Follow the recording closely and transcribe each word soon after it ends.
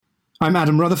I'm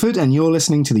Adam Rutherford, and you're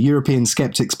listening to the European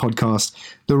Skeptics podcast,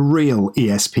 The Real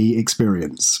ESP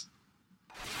Experience.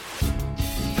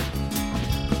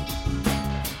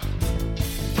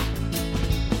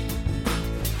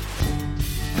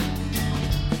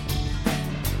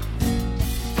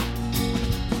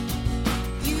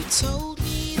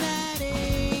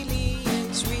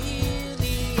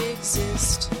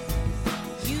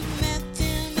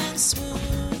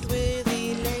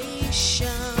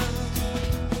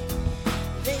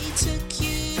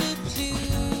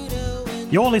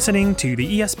 You're listening to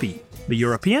the ESP, the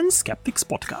European Skeptics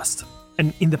Podcast,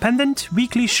 an independent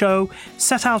weekly show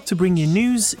set out to bring you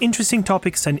news, interesting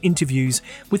topics and interviews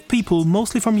with people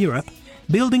mostly from Europe,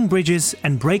 building bridges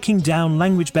and breaking down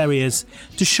language barriers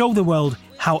to show the world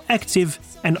how active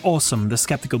and awesome the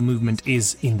skeptical movement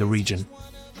is in the region.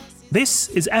 This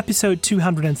is episode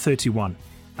 231.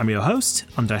 I'm your host,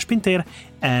 András Pinter,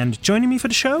 and joining me for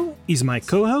the show is my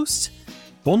co-host,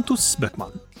 Pontus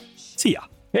Böckman. See ya!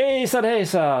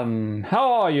 Hejsan! How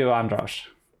are you, András?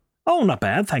 Oh, not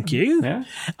bad, thank you. Yeah?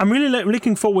 I'm really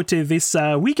looking forward to this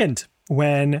weekend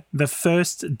when the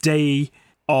first day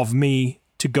of me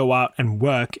to go out and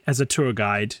work as a tour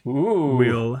guide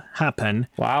will happen.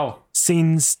 Wow.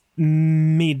 Since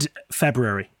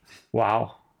mid-February.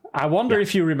 Wow. I wonder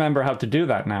if you remember how to do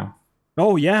that now.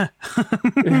 Oh, yeah.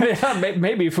 Yeah,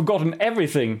 maybe you've forgotten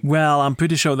everything. Well, I'm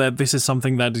pretty sure that this is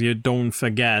something that you don't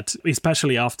forget,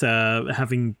 especially after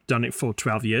having done it for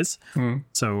 12 years.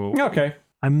 So okay.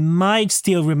 I might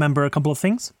still remember a couple of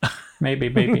things. Maybe.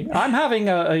 I'm having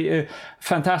a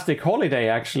fantastic holiday,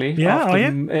 actually. Yeah, are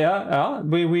you? Yeah.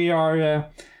 We are...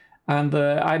 And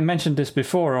I mentioned this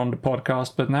before on the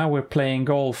podcast, but now we're playing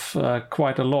golf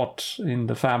quite a lot in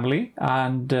the family.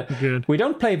 And we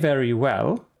don't play very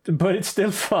well, but it's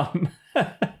still fun.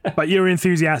 But you're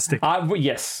enthusiastic.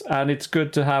 Yes, and it's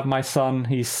good to have my son.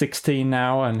 He's 16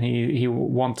 now, and he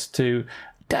wants to...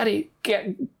 Daddy,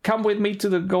 come with me to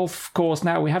the golf course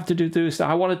now. We have to do this.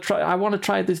 I want to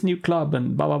try this new club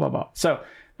and blah, blah, blah, blah. So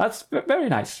that's very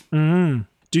nice. Do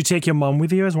you take your mum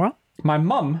with you as well? My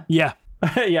mum? Yeah.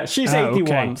 Yeah, she's 81,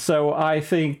 okay. So I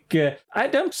think... I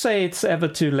don't say it's ever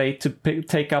too late to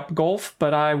take up golf,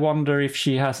 but I wonder if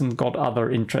she hasn't got other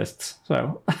interests,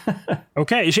 so...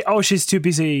 Okay, she's too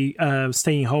busy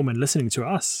staying home and listening to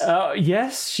us.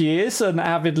 Yes, she is an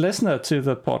avid listener to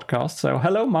the podcast, so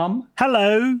hello, Mum.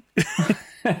 Hello!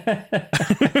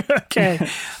 Okay.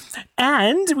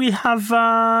 And we have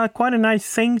quite a nice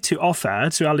thing to offer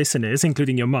to our listeners,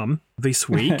 including your mum, this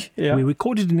week. Yeah. We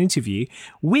recorded an interview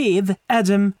with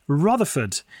Adam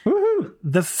Rutherford,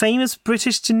 the famous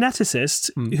British geneticist,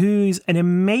 who's an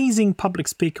amazing public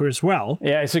speaker as well.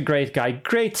 Yeah, he's a great guy,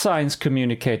 great science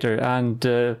communicator,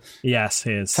 and... yes,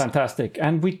 he is. Fantastic.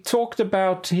 And we talked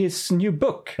about his new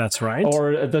book. That's right.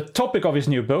 Or the topic of his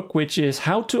new book, which is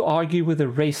How to Argue with a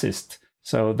Racist.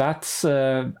 So that's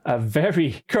a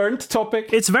very current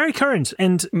topic. It's very current,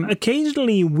 and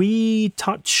occasionally we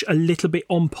touch a little bit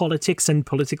on politics and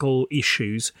political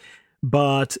issues,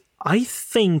 but I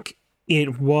think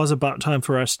it was about time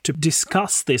for us to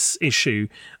discuss this issue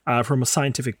from a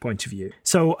scientific point of view.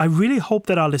 So I really hope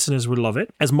that our listeners will love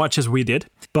it as much as we did,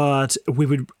 but we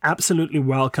would absolutely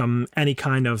welcome any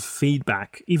kind of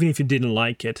feedback, even if you didn't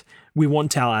like it. We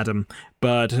won't tell Adam,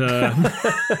 but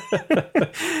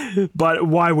but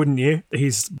why wouldn't you?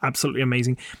 He's absolutely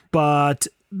amazing. But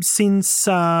since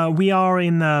we are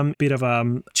in a bit of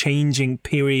a changing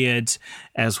period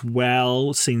as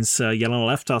well, since Jelena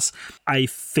left us, I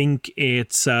think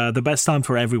it's the best time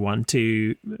for everyone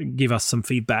to give us some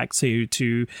feedback,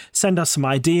 to send us some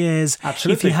ideas.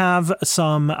 Absolutely. If you have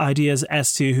some ideas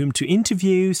as to whom to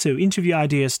interview, so interview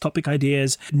ideas, topic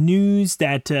ideas, news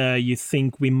that you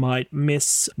think we might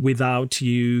miss without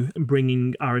you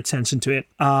bringing our attention to it,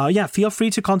 feel free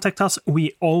to contact us.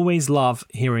 We always love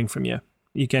hearing from you.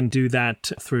 You can do that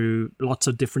through lots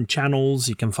of different channels.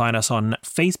 You can find us on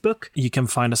Facebook. You can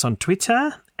find us on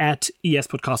Twitter at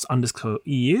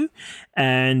espodcast_EU.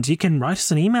 And you can write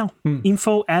us an email,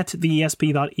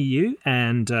 info@theesp.eu.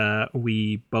 And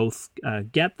we both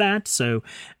get that. So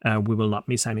we will not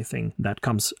miss anything that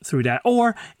comes through that.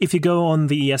 Or if you go on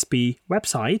the ESP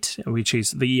website, which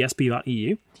is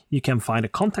theesp.eu, you can find a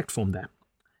contact form there.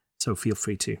 So feel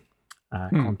free to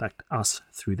contact us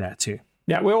through there too.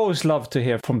 Yeah, we always love to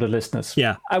hear from the listeners.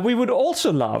 Yeah. We would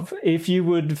also love if you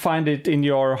would find it in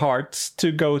your hearts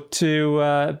to go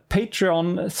to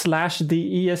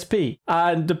Patreon/TheESP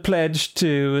and pledge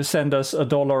to send us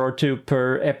 $1 or $2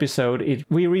 per episode.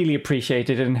 We really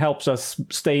appreciate it and helps us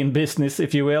stay in business,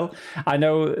 if you will. I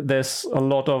know there's a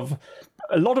lot of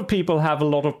a lot of people have a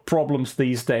lot of problems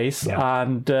these days. Yeah.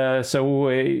 And so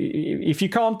if you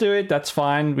can't do it, that's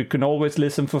fine. We can always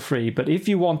listen for free. But if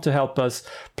you want to help us,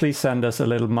 please send us a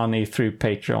little money through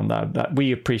Patreon. That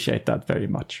we appreciate that very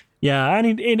much. Yeah,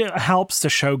 and it helps the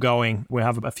show going. We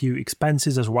have a few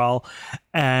expenses as well.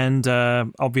 And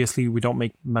obviously, we don't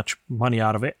make much money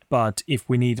out of it. But if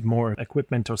we need more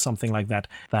equipment or something like that,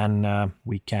 then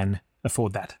we can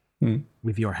afford that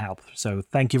with your help. So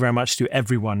thank you very much to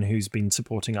everyone who's been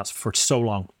supporting us for so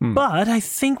long. But I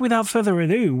think without further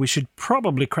ado, we should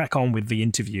probably crack on with the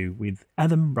interview with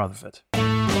Adam Rutherford.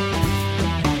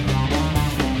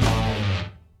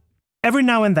 Every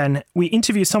now and then, we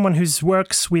interview someone whose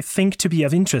works we think to be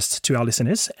of interest to our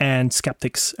listeners and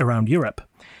skeptics around Europe.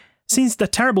 Since the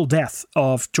terrible death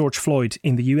of George Floyd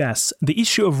in the US, the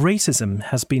issue of racism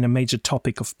has been a major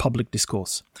topic of public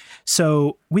discourse.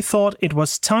 So we thought it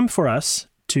was time for us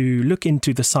to look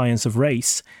into the science of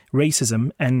race,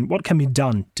 racism, and what can be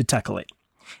done to tackle it.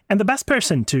 And the best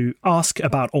person to ask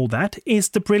about all that is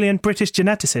the brilliant British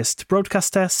geneticist,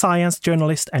 broadcaster, science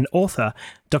journalist and author,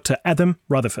 Dr. Adam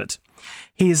Rutherford.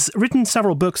 He's written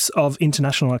several books of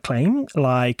international acclaim,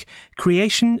 like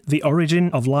Creation, The Origin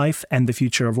of Life and the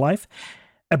Future of Life,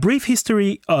 A Brief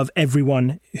History of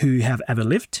Everyone Who Have Ever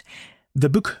Lived, The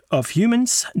Book of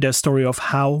Humans, The Story of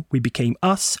How We Became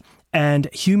Us, and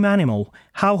Humanimal,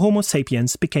 How Homo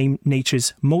sapiens Became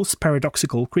Nature's Most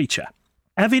Paradoxical Creature.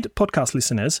 Avid podcast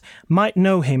listeners might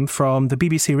know him from the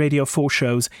BBC Radio 4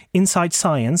 shows Inside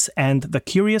Science and The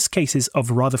Curious Cases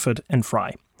of Rutherford and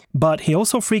Fry. But he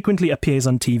also frequently appears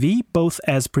on TV, both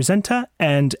as presenter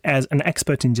and as an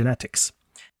expert in genetics.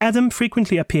 Adam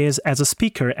frequently appears as a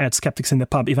speaker at Skeptics in the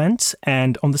Pub events,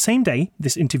 and on the same day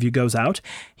this interview goes out,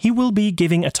 he will be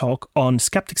giving a talk on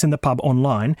Skeptics in the Pub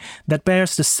online that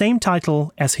bears the same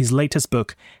title as his latest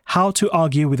book, How to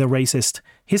Argue with a Racist,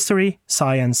 History,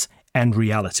 Science, and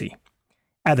Reality.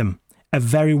 Adam, a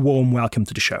very warm welcome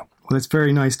to the show. Well, it's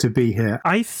very nice to be here.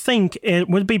 I think it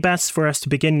would be best for us to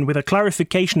begin with a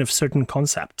clarification of certain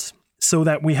concepts so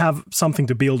that we have something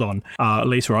to build on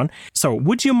later on. So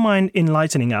would you mind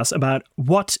enlightening us about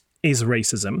what is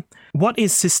racism, what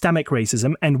is systemic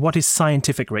racism, and what is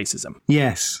scientific racism?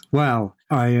 Yes. Well,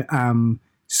 I am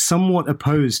somewhat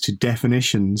opposed to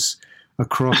definitions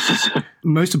across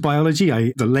most of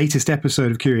biology. The latest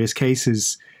episode of Curious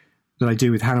Cases that I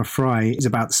do with Hannah Fry is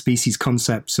about the species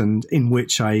concepts, and in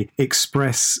which I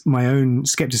express my own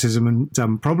skepticism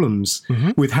and problems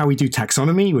with how we do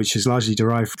taxonomy, which is largely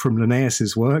derived from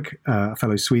Linnaeus's work, a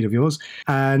fellow Swede of yours.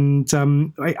 And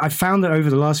I found that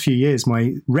over the last few years,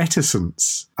 my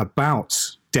reticence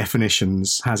about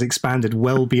definitions has expanded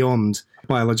well beyond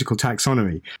biological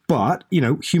taxonomy. But,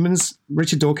 humans,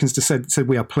 Richard Dawkins said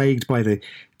we are plagued by the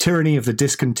tyranny of the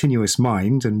discontinuous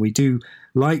mind, and we do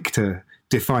like to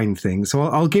define things. So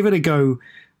I'll give it a go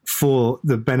for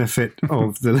the benefit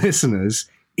of the listeners,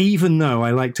 even though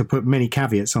I like to put many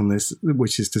caveats on this,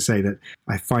 which is to say that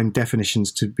I find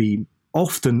definitions to be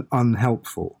often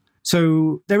unhelpful.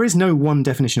 So there is no one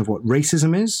definition of what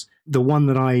racism is. The one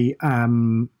that I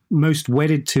am most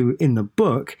wedded to in the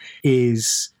book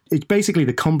it's basically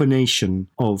the combination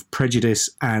of prejudice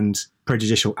and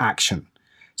prejudicial action.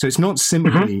 So it's not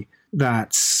simply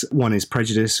that one is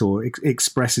prejudiced or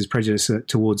expresses prejudice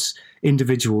towards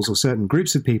individuals or certain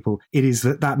groups of people. It is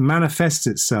that manifests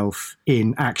itself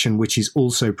in action which is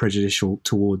also prejudicial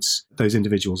towards those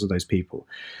individuals or those people.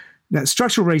 Now,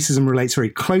 structural racism relates very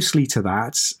closely to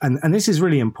that, and this is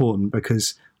really important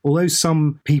because although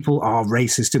some people are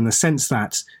racist in the sense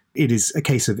that it is a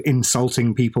case of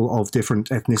insulting people of different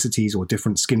ethnicities or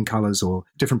different skin colors or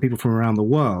different people from around the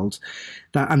world,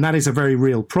 and that is a very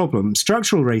real problem.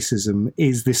 Structural racism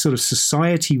is this sort of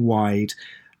society-wide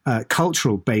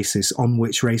cultural basis on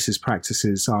which racist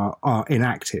practices are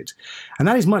enacted. And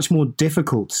that is much more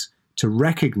difficult to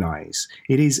recognize.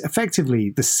 It is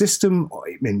effectively the system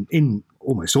in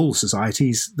almost all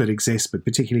societies that exist, but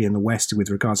particularly in the West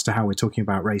with regards to how we're talking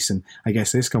about race and I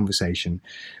guess this conversation,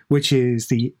 which is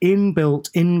the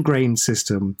ingrained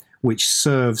system which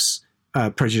serves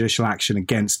prejudicial action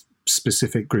against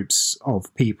specific groups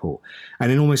of people.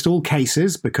 And in almost all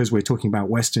cases, because we're talking about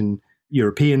Western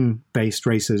European-based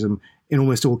racism, in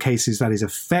almost all cases that is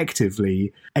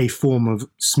effectively a form of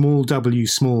small w,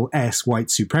 small s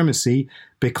white supremacy,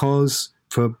 because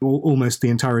for almost the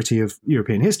entirety of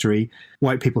European history,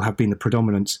 white people have been the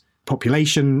predominant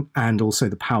population and also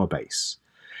the power base.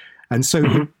 And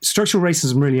so structural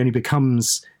racism really only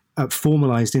becomes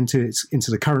formalized into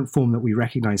the current form that we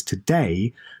recognize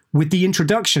today with the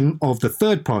introduction of the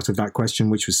third part of that question,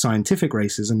 which was scientific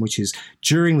racism, which is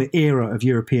during the era of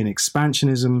European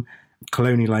expansionism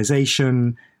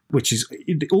colonialization, which is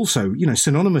also,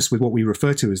 synonymous with what we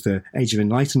refer to as the Age of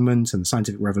Enlightenment and the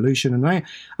Scientific Revolution. And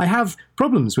I have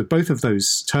problems with both of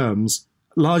those terms,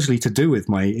 largely to do with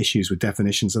my issues with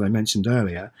definitions that I mentioned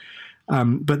earlier.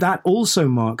 But that also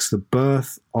marks the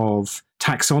birth of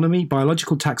taxonomy,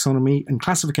 biological taxonomy and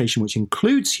classification, which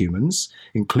includes humans,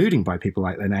 including by people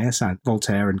like Linnaeus and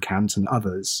Voltaire and Kant and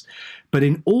others. But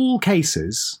in all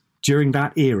cases, during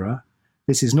that era,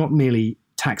 this is not merely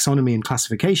taxonomy and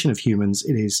classification of humans,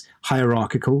 it is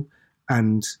hierarchical.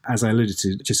 And as I alluded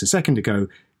to just a second ago,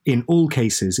 in all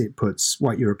cases, it puts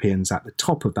white Europeans at the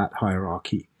top of that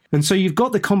hierarchy. And so you've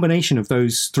got the combination of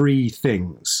those three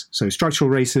things. So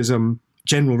structural racism,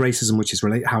 general racism, which is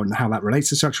how that relates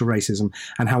to structural racism,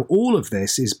 and how all of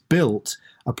this is built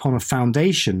upon a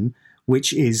foundation,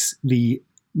 which is the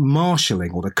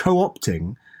marshalling or the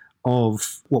co-opting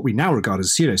of what we now regard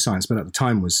as pseudoscience, but at the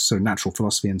time was sort of natural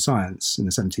philosophy and science in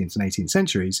the 17th and 18th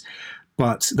centuries.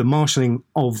 But the marshalling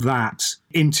of that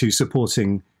into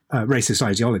supporting racist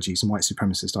ideologies and white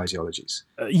supremacist ideologies.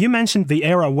 You mentioned the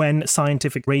era when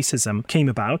scientific racism came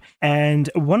about, and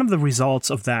one of the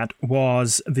results of that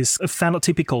was this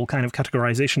phenotypical kind of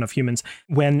categorization of humans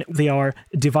when they are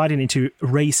divided into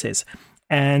races.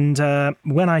 And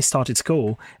when I started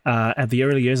school, at the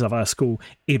early years of our school,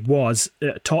 it was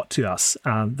taught to us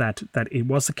that it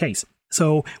was the case.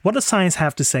 So what does science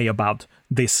have to say about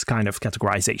this kind of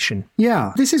categorization?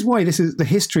 Yeah, this is why the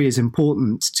history is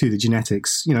important to the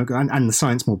genetics, and the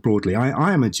science more broadly.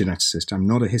 I am a geneticist. I'm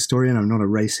not a historian. I'm not a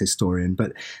race historian.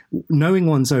 But knowing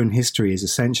one's own history is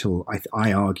essential,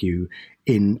 I argue,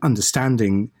 in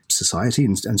understanding society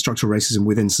and structural racism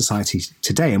within society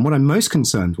today. And what I'm most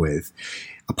concerned with,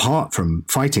 apart from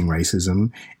fighting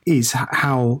racism, is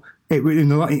how in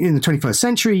the 21st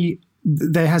century,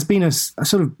 there has been a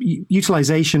sort of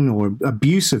utilization or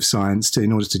abuse of science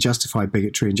in order to justify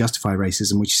bigotry and justify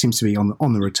racism, which seems to be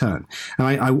on the return. And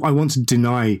I want to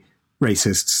deny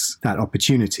racists that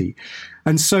opportunity.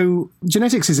 And so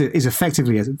genetics is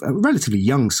effectively a relatively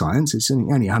young science. It's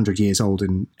only 100 years old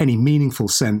in any meaningful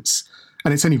sense.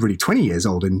 And it's only really 20 years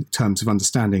old in terms of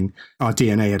understanding our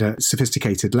DNA at a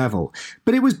sophisticated level.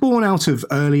 But it was born out of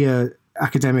earlier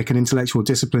academic and intellectual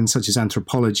disciplines such as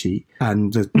anthropology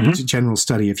and the general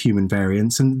study of human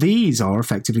variants. And these are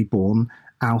effectively born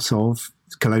out of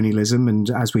colonialism and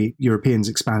as we Europeans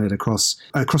expanded across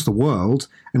the world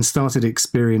and started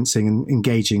experiencing and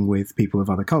engaging with people of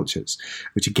other cultures,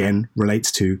 which again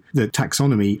relates to the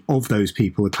taxonomy of those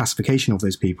people, the classification of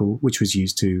those people, which was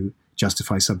used to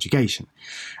justify subjugation.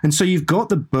 And so you've got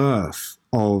the birth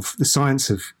of the science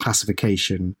of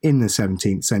classification in the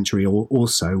 17th century, or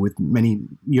also with many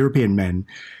European men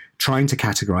trying to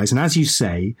categorize, and as you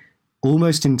say,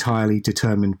 almost entirely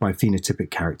determined by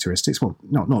phenotypic characteristics. Well,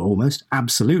 not almost,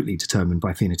 absolutely determined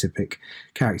by phenotypic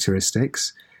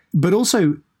characteristics, but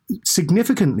also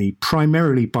significantly,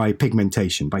 primarily by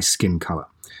pigmentation, by skin color.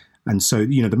 And so,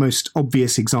 the most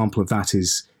obvious example of that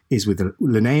is with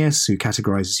Linnaeus, who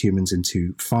categorizes humans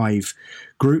into 5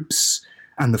 groups.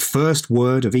 And the first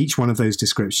word of each one of those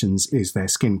descriptions is their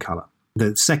skin color.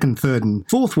 The second, third, and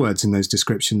fourth words in those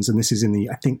descriptions, and this is in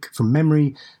I think from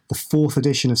memory, the 4th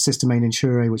edition of Systemae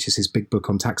Naturae, which is his big book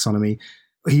on taxonomy.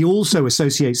 He also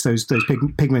associates those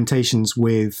pigmentations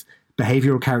with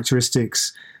behavioral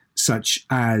characteristics such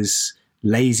as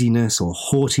laziness or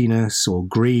haughtiness or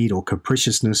greed or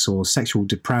capriciousness or sexual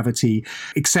depravity,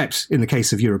 except in the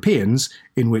case of Europeans,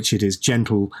 in which it is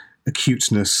gentle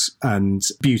acuteness and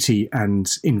beauty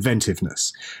and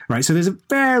inventiveness, right? So there's a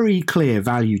very clear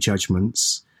value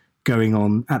judgments going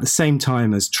on at the same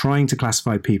time as trying to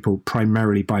classify people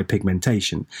primarily by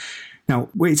pigmentation. Now,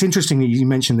 it's interesting that you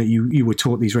mentioned that you were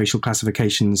taught these racial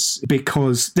classifications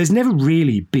because there's never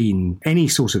really been any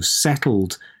sort of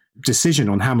settled decision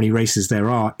on how many races there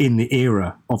are in the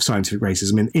era of scientific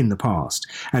racism in the past.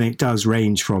 And it does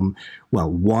range from,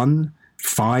 1,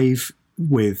 5,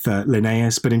 with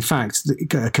Linnaeus, but in fact,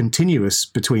 a continuous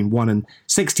between 1 and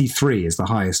 63 is the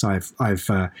highest I've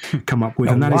come up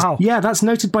with, and that is that's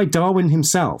noted by Darwin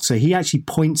himself. So he actually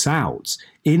points out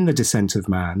in The Descent of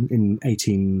Man in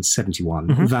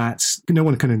 1871 that no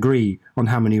one can agree on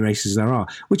how many races there are,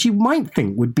 which you might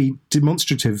think would be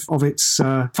demonstrative of its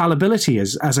fallibility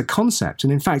as a concept.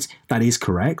 And in fact, that is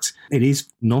correct. It is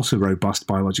not a robust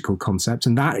biological concept,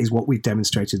 and that is what we've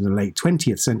demonstrated in the late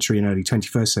 20th century and early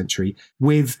 21st century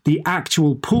with the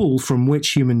actual pool from which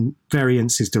human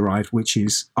variance is derived, which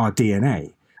is our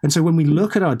DNA. And so when we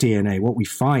look at our DNA, what we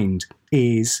find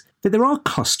is that there are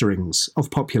clusterings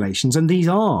of populations, and these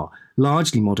are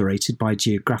largely moderated by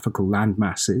geographical land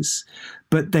masses,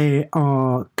 but they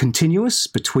are continuous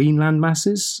between land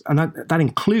masses, and that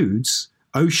includes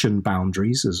ocean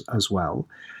boundaries as well.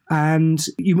 And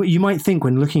you might think,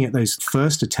 when looking at those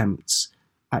first attempts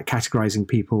at categorizing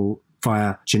people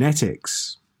via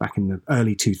genetics back in the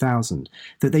early 2000s,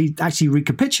 that they actually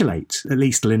recapitulate at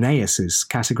least Linnaeus's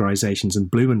categorizations and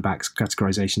Blumenbach's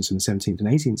categorizations in the 17th and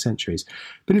 18th centuries.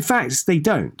 But in fact, they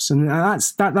don't. And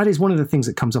that is one of the things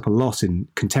that comes up a lot in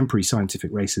contemporary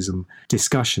scientific racism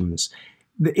discussions.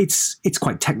 It's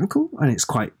quite technical, and it's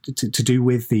quite to do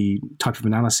with the type of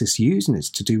analysis used, and it's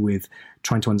to do with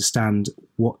trying to understand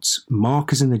what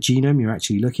markers in the genome you're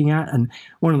actually looking at. And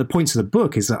one of the points of the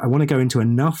book is that I want to go into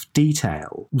enough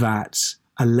detail that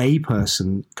a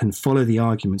layperson can follow the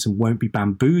arguments and won't be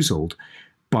bamboozled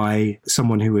by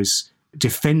someone who is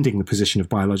defending the position of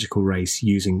biological race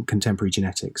using contemporary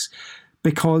genetics.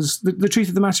 Because the truth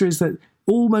of the matter is that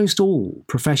almost all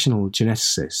professional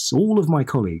geneticists, all of my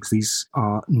colleagues, these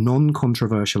are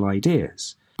non-controversial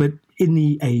ideas. But in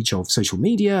the age of social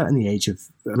media and the age of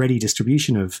ready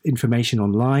distribution of information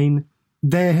online,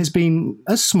 there has been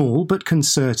a small but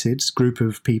concerted group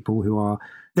of people who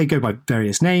they go by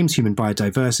various names: human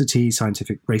biodiversity,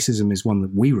 scientific racism is one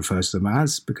that we refer to them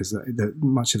as, because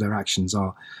much of their actions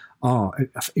are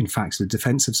in fact the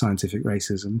defense of scientific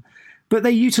racism. But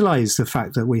they utilize the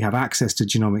fact that we have access to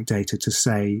genomic data to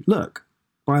say, look,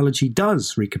 biology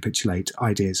does recapitulate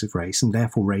ideas of race, and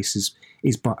therefore race is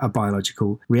a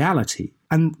biological reality.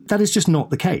 And that is just not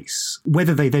the case.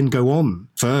 Whether they then go on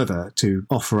further to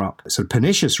offer up sort of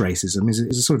pernicious racism is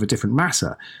a sort of a different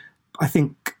matter. I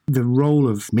think the role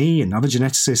of me and other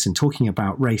geneticists in talking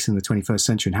about race in the 21st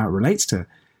century and how it relates to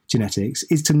genetics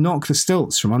is to knock the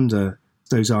stilts from under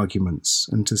those arguments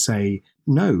and to say,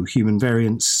 no, human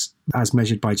variance as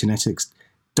measured by genetics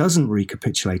doesn't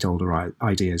recapitulate older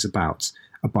ideas about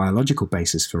a biological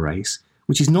basis for race,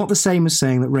 which is not the same as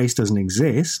saying that race doesn't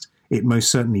exist. It most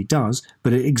certainly does,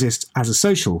 but it exists as a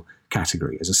social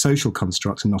category, as a social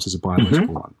construct, and not as a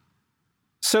biological one.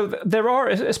 So there are,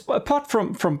 apart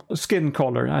from skin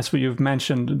color, as you've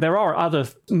mentioned, there are other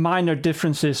minor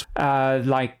differences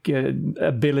like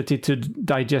ability to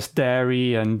digest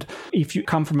dairy, and if you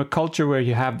come from a culture where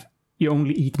you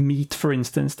only eat meat, for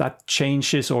instance, that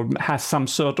changes or has some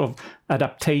sort of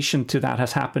adaptation to that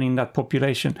has happened in that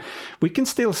population. We can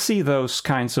still see those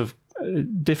kinds of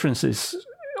differences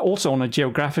also on a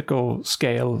geographical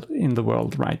scale in the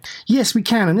world, right? Yes, we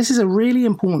can. And this is a really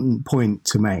important point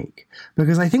to make,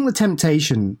 because I think the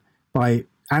temptation by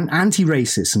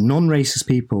anti-racist and non-racist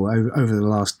people over the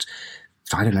last,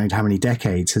 I don't know how many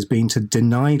decades, has been to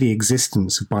deny the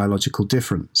existence of biological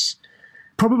difference,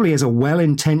 probably as a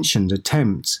well-intentioned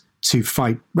attempt to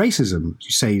fight racism. You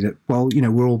say that, well,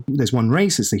 there's one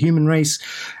race, it's the human race,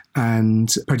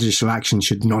 and prejudicial action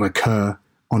should not occur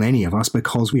on any of us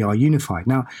because we are unified.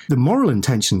 Now, the moral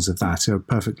intentions of that are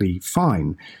perfectly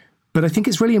fine, but I think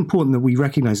it's really important that we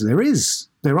recognize that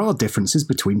there are differences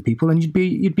between people, and you'd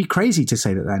be crazy to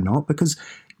say that they're not, because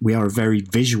we are a very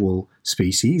visual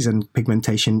species, and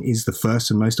pigmentation is the first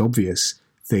and most obvious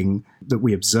thing that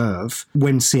we observe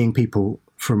when seeing people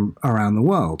from around the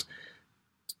world.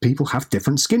 People have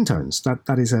different skin tones.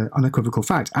 That is an unequivocal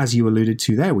fact. As you alluded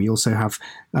to there, we also have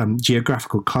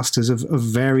geographical clusters of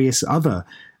various other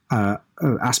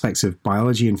aspects of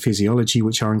biology and physiology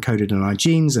which are encoded in our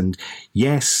genes. And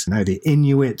yes, the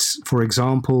Inuit, for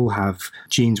example, have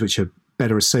genes which are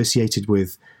better associated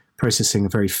with processing a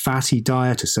very fatty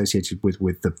diet associated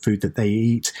with the food that they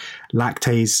eat.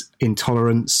 Lactase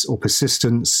intolerance or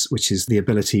persistence, which is the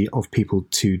ability of people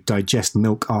to digest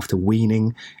milk after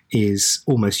weaning, is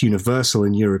almost universal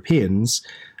in Europeans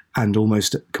and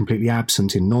almost completely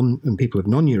absent in people of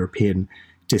non-European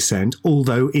descent,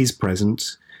 although is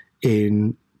present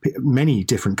in many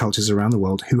different cultures around the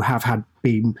world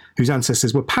whose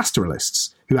ancestors were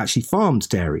pastoralists, who actually farmed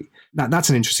dairy. That's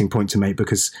an interesting point to make,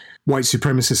 because white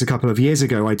supremacists a couple of years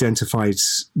ago identified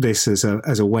this as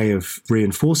a way of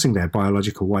reinforcing their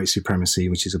biological white supremacy,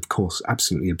 which is, of course,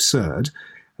 absolutely absurd.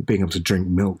 Being able to drink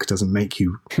milk doesn't make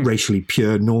you racially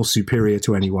pure nor superior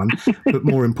to anyone. But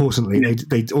more importantly,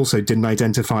 they also didn't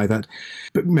identify that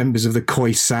members of the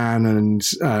Khoisan and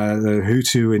the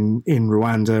Hutu in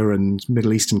Rwanda and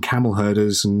Middle Eastern camel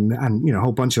herders and a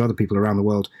whole bunch of other people around the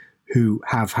world who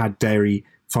have had dairy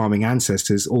farming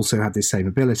ancestors also had this same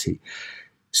ability.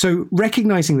 So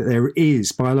recognizing that there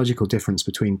is biological difference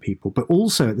between people, but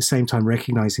also at the same time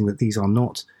recognizing that these are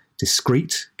not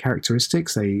discrete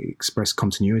characteristics. They express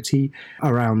continuity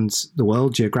around the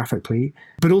world geographically,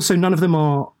 but also none of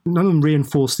them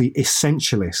reinforce the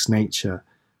essentialist nature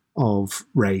of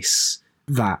race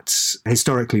that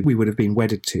historically we would have been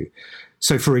wedded to.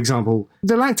 So, for example,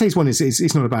 the lactase one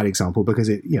is not a bad example because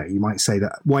you might say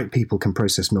that white people can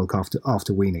process milk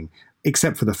after weaning,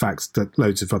 except for the fact that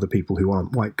loads of other people who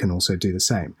aren't white can also do the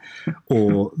same.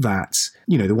 Or that,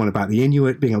 the one about the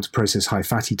Inuit being able to process high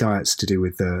fatty diets to do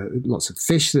with lots of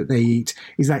fish that they eat.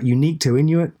 Is that unique to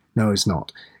Inuit? No, it's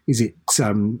not. Is it?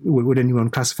 Would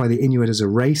anyone classify the Inuit as a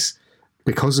race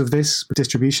because of this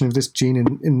distribution of this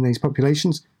gene in these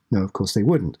populations? No, of course they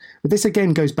wouldn't. But this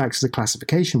again goes back to the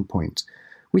classification point.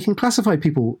 We can classify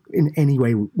people in any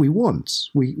way we want.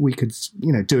 We could,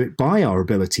 do it by our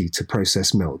ability to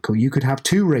process milk, or you could have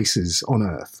two races on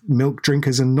Earth, milk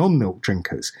drinkers and non-milk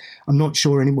drinkers. I'm not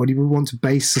sure anybody would want to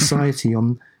base society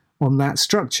on that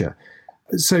structure.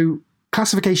 So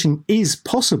classification is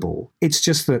possible. It's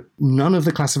just that none of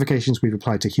the classifications we've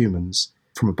applied to humans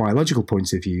from a biological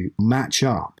point of view match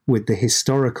up with the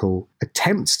historical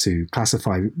attempts to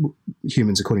classify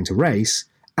humans according to race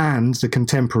and the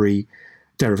contemporary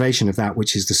derivation of that,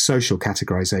 which is the social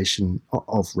categorization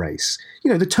of race.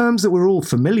 The terms that we're all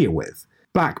familiar with,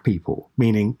 black people,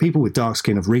 meaning people with dark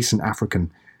skin of recent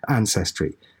African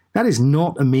ancestry, that is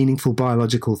not a meaningful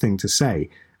biological thing to say.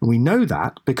 And we know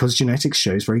that because genetics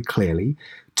shows very clearly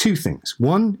two things.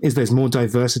 One is there's more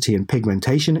diversity and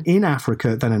pigmentation in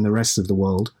Africa than in the rest of the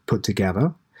world put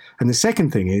together. And the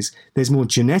second thing is there's more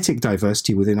genetic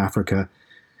diversity within Africa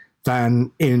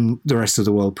than in the rest of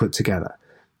the world put together.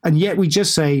 And yet we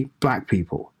just say black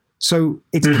people. So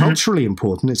it's culturally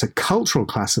important. It's a cultural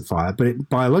classifier, but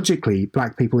biologically,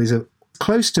 black people is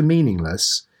close to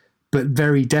meaningless, but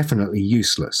very definitely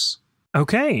useless.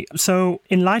 Okay, so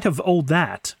in light of all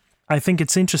that, I think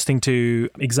it's interesting to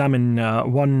examine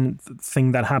one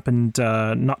thing that happened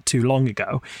not too long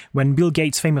ago, when Bill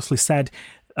Gates famously said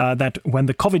that when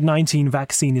the COVID-19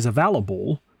 vaccine is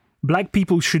available, black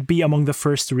people should be among the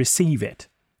first to receive it.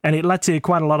 And it led to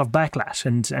quite a lot of backlash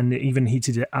and even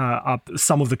heated up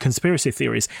some of the conspiracy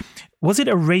theories. Was it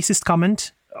a racist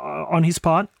comment on his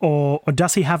part, or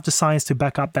does he have the science to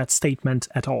back up that statement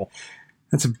at all?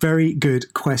 That's a very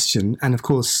good question. And of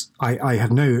course, I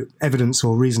have no evidence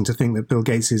or reason to think that Bill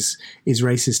Gates is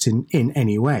racist in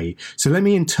any way. So let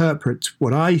me interpret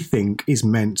what I think is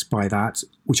meant by that,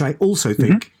 which I also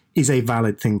think is a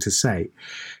valid thing to say.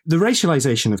 The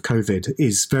racialization of COVID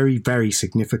is very, very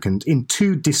significant in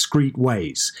two discrete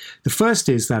ways. The first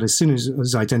is that as soon as it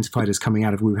was identified as coming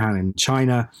out of Wuhan in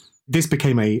China, this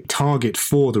became a target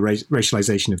for the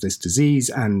racialization of this disease,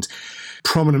 and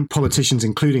prominent politicians,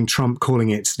 including Trump, calling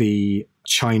it the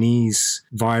Chinese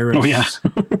virus. Oh, yeah.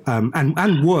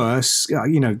 and worse,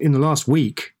 in the last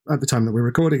week, at the time that we're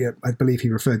recording it, I believe he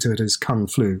referred to it as Kung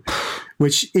Flu,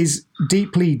 which is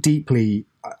deeply, deeply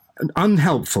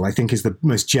unhelpful, I think, is the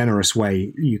most generous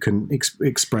way you can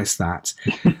express that.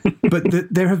 But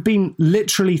there have been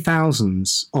literally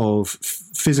thousands of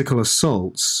physical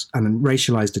assaults and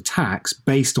racialized attacks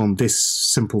based on this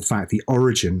simple fact, the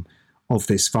origin of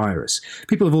this virus.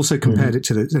 People have also compared it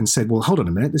to and said, well, hold on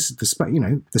a minute, this is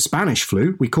the Spanish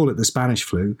flu. We call it the Spanish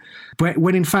flu. But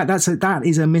when in fact that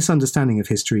is a misunderstanding of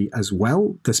history as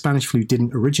well. The Spanish flu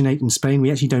didn't originate in Spain. We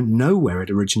actually don't know where it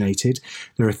originated.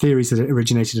 There are theories that it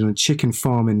originated on a chicken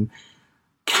farm in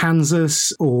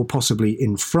Kansas or possibly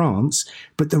in France.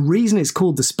 But the reason it's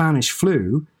called the Spanish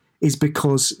flu is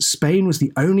because Spain was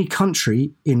the only country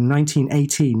in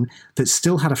 1918 that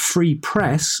still had a free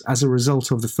press as a result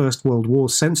of the First World War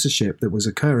censorship that was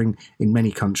occurring in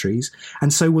many countries,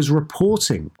 and so was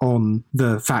reporting on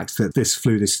the fact that this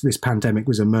flu, this pandemic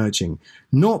was emerging.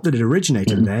 Not that it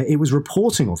originated there, it was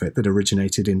reporting of it that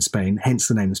originated in Spain, hence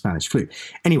the name the Spanish flu.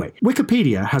 Anyway,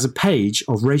 Wikipedia has a page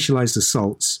of racialized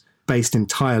assaults based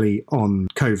entirely on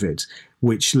COVID,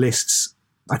 which lists,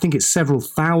 I think it's several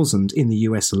thousand in the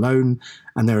US alone,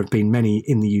 and there have been many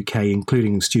in the UK,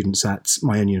 including students at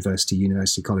my own university,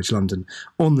 University College London,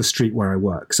 on the street where I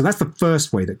work. So that's the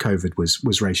first way that COVID was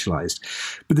racialized.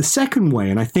 But the second way,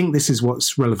 and I think this is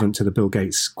what's relevant to the Bill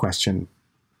Gates question,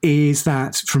 is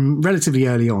that from relatively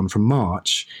early on, from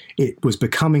March, it was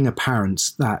becoming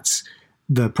apparent that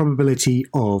the probability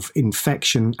of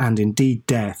infection and indeed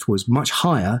death was much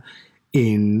higher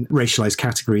in racialized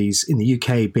categories, in the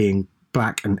UK being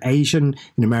Black and Asian,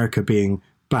 in America being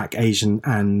Black, Asian,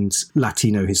 and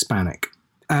Latino Hispanic.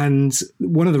 And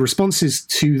one of the responses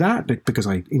to that, because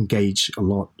I engage a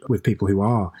lot with people who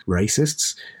are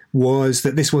racists, was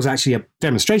that this was actually a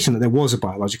demonstration that there was a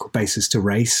biological basis to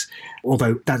race,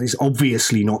 although that is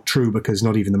obviously not true because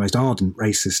not even the most ardent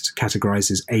racist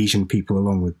categorizes Asian people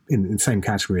along with in the same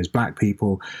category as black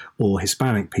people or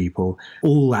Hispanic people.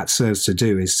 All that serves to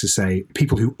do is to say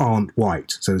people who aren't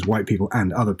white. So there's white people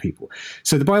and other people.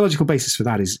 So the biological basis for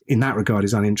that is, in that regard,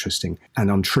 is uninteresting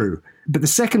and untrue. But the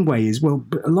second way is, well,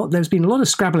 there's been a lot of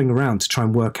scrabbling around to try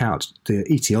and work out the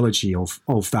etiology of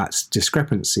that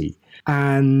discrepancy.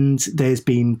 And there's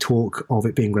been talk of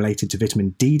it being related to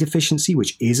vitamin D deficiency,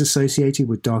 which is associated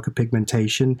with darker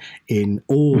pigmentation in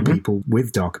all people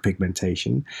with darker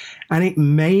pigmentation. And it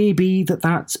may be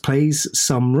that plays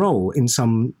some role in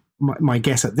some, my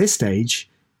guess at this stage,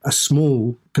 a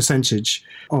small percentage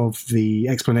of the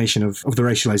explanation of the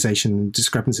racialization and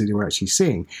discrepancy that we're actually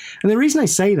seeing. And the reason I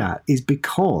say that is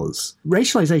because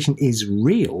racialization is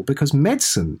real, because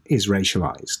medicine is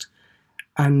racialized.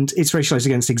 And it's racialized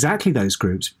against exactly those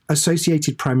groups,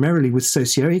 associated primarily with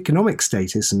socioeconomic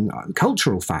status and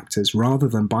cultural factors rather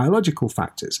than biological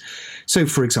factors. So,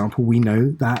 for example, we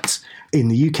know that in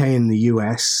the UK and the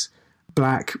US,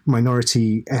 black,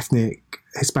 minority, ethnic,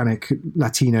 Hispanic,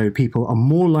 Latino people are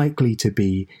more likely to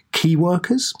be key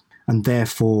workers and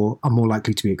therefore are more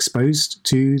likely to be exposed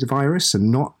to the virus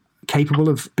and not capable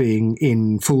of being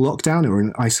in full lockdown or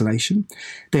in isolation.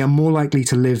 They are more likely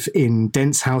to live in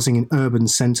dense housing in urban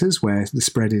centres where the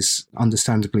spread is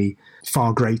understandably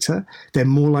far greater. They're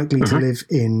more likely to live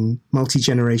in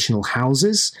multi-generational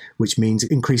houses, which means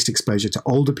increased exposure to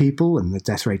older people, and the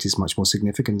death rate is much more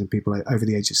significant in people over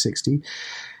the age of 60,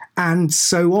 and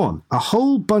so on. A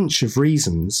whole bunch of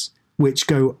reasons which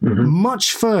go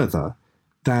much further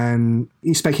than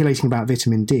speculating about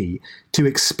vitamin D to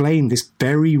explain this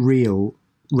very real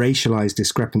racialized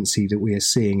discrepancy that we are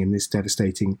seeing in this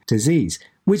devastating disease,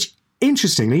 which,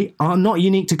 interestingly, are not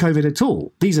unique to COVID at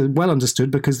all. These are well understood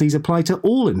because these apply to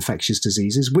all infectious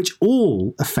diseases, which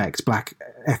all affect black,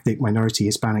 ethnic, minority,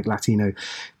 Hispanic, Latino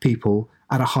people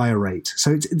at a higher rate.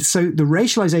 So the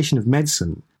racialization of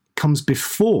medicine comes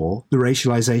before the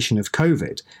racialization of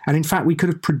COVID. And in fact, we could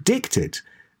have predicted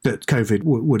that COVID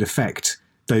would affect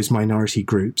those minority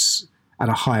groups at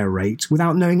a higher rate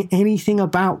without knowing anything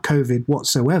about COVID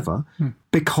whatsoever,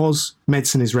 because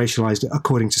medicine is racialized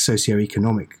according to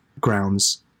socioeconomic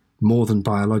grounds more than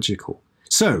biological.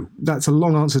 So that's a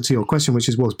long answer to your question, which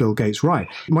is, was Bill Gates right?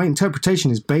 My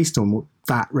interpretation is based on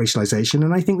that racialization,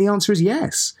 and I think the answer is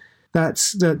yes.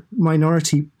 That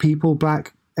minority people,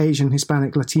 black, Asian,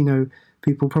 Hispanic, Latino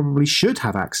people probably should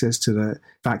have access to the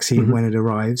vaccine when it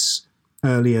arrives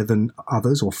earlier than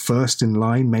others, or first in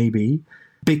line maybe,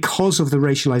 because of the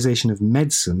racialization of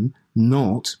medicine,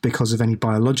 not because of any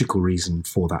biological reason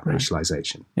for that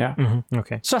racialization. Yeah.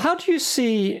 Okay. So how do you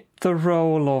see the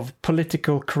role of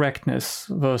political correctness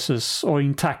or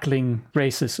in tackling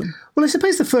racism? Well, I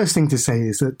suppose the first thing to say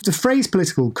is that the phrase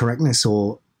political correctness,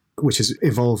 which has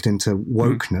evolved into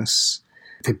wokeness,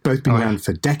 they've both been around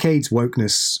for decades.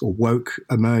 Wokeness, or woke,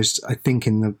 emerged, I think,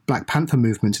 in the Black Panther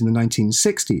movement in the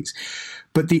 1960s.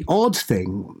 But the odd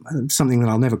thing, something that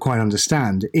I'll never quite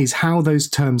understand, is how those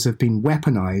terms have been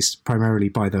weaponized primarily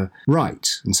by the right.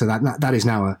 And so that is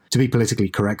now, to be politically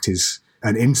correct is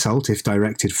an insult if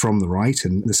directed from the right,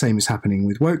 and the same is happening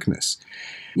with wokeness.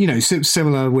 You know,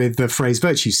 similar with the phrase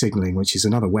virtue signaling, which is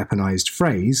another weaponized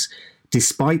phrase,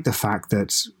 despite the fact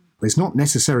that there's not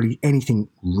necessarily anything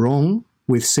wrong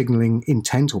with signaling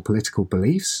intent or political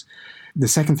beliefs. The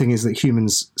second thing is that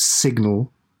humans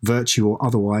signal, virtue or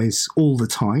otherwise, all the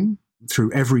time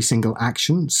through every single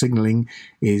action. Signaling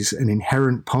is an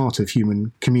inherent part of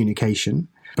human communication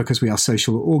because we are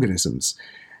social organisms.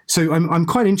 So I'm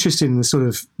quite interested in the sort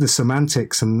of the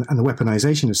semantics and the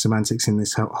weaponization of semantics in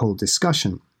this whole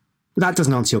discussion. But that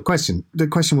doesn't answer your question. The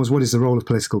question was, what is the role of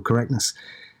political correctness?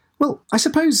 Well, I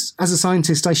suppose as a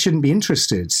scientist, I shouldn't be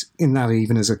interested in that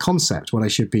even as a concept. What I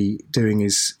should be doing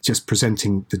is just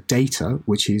presenting the data,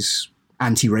 which is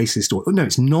anti-racist,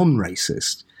 it's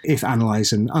non-racist, if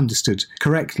analysed and understood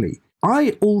correctly.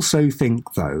 I also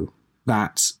think, though,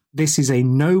 that this is a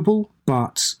noble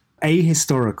but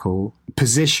ahistorical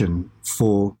position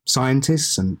for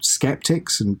scientists and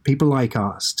skeptics and people like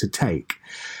us to take,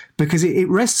 because it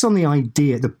rests on the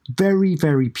idea, the very,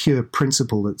 very pure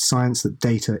principle that science, that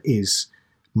data is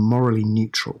morally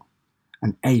neutral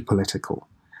and apolitical.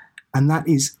 And that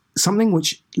is something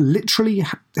which literally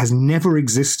has never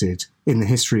existed in the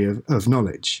history of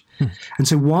knowledge. And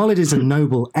so while it is a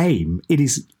noble aim, it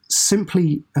is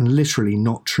simply and literally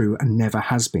not true and never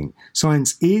has been.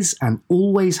 Science is and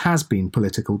always has been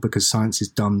political because science is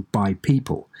done by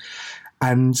people.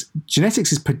 And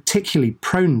genetics is particularly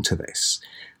prone to this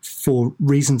for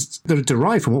reasons that are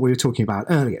derived from what we were talking about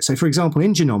earlier. So, for example,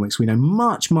 in genomics, we know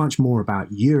much, much more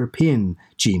about European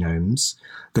genomes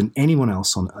than anyone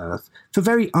else on Earth for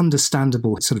very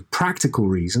understandable sort of practical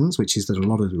reasons, which is that a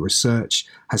lot of the research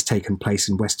has taken place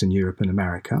in Western Europe and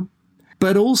America,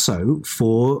 but also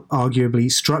for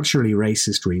arguably structurally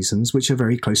racist reasons, which are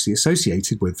very closely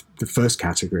associated with the first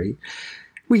category.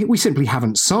 We simply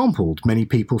haven't sampled many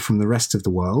people from the rest of the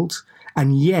world,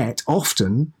 and yet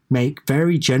often make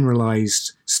very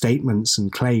generalized statements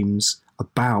and claims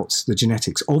about the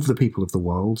genetics of the people of the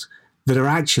world that are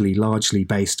actually largely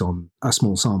based on a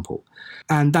small sample.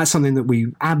 And that's something that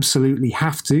we absolutely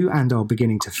have to and are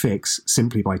beginning to fix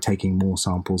simply by taking more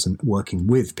samples and working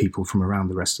with people from around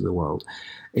the rest of the world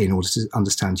in order to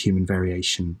understand human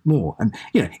variation more. And,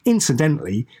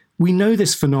 incidentally, we know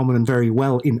this phenomenon very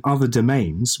well in other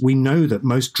domains. We know that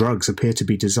most drugs appear to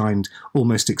be designed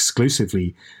almost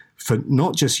exclusively for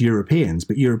not just Europeans,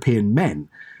 but European men.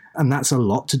 And that's a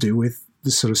lot to do with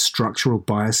the sort of structural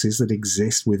biases that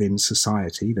exist within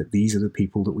society, that these are the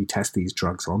people that we test these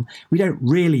drugs on. We don't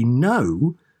really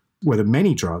know whether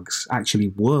many drugs actually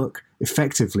work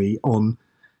effectively on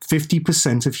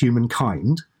 50% of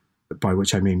humankind, by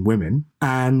which I mean women,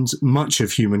 and much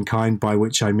of humankind, by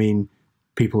which I mean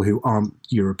people who aren't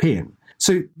European.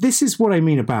 So this is what I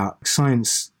mean about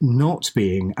science not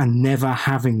being and never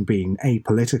having been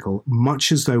apolitical,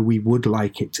 much as though we would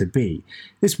like it to be.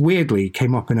 This weirdly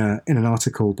came up in an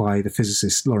article by the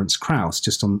physicist Lawrence Krauss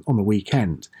just on the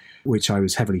weekend, which I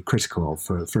was heavily critical of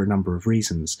for a number of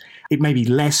reasons. It may be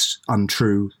less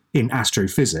untrue in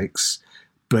astrophysics,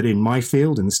 but in my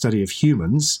field, in the study of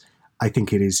humans, I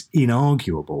think it is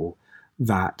inarguable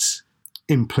that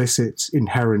implicit,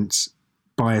 inherent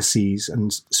biases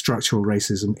and structural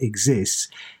racism exists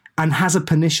and has a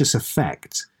pernicious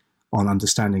effect on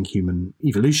understanding human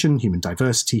evolution, human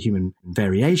diversity, human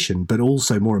variation, but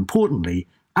also, more importantly,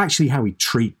 actually how we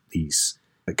treat these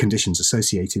conditions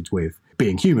associated with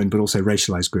being human, but also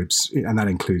racialized groups, and that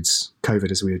includes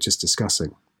COVID, as we were just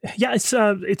discussing. Yeah,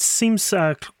 it seems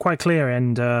quite clear,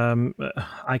 and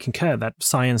I concur that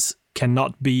science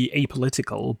cannot be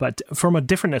apolitical, but from a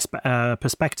different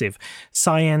perspective,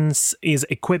 science is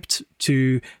equipped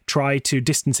to try to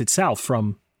distance itself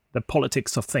from the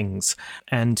politics of things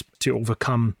and to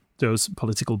overcome those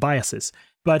political biases.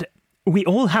 But we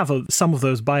all have some of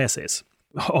those biases,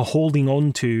 or holding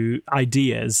on to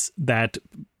ideas that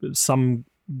some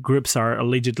groups are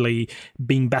allegedly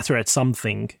being better at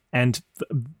something, and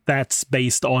that's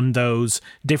based on those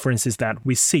differences that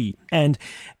we see. And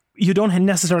you don't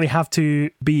necessarily have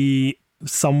to be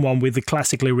someone with the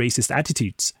classically racist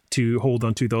attitudes to hold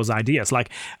on to those ideas. Like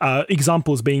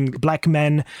examples being black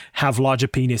men have larger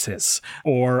penises,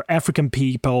 or African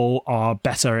people are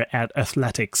better at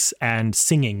athletics and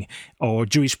singing, or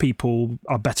Jewish people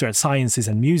are better at sciences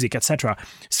and music, etc.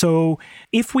 So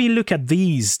if we look at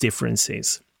these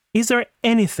differences, is there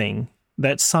anything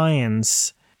that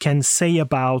science can say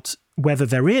about whether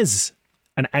there is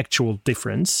an actual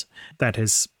difference that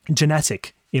is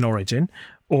genetic in origin,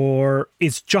 or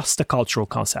is just a cultural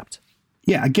concept?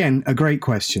 Yeah, again, a great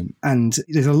question. And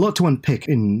there's a lot to unpick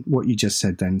in what you just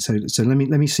said then. So let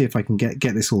me see if I can get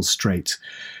this all straight.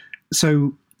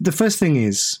 So the first thing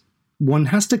is, one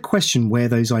has to question where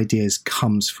those ideas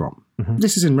comes from. Mm-hmm.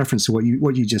 This is in reference to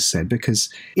what you just said,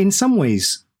 because in some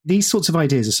ways, these sorts of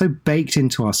ideas are so baked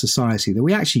into our society that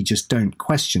we actually just don't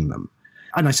question them.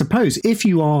 And I suppose if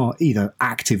you are either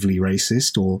actively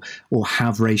racist or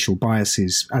have racial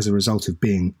biases as a result of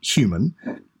being human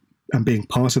and being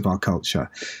part of our culture,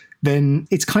 then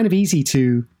it's kind of easy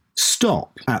to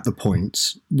stop at the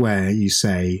point where you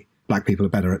say black people are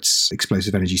better at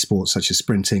explosive energy sports such as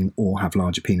sprinting, or have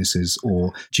larger penises,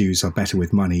 or Jews are better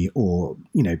with money, or,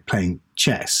 playing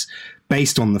chess,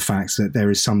 based on the fact that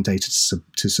there is some data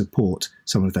to support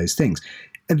some of those things.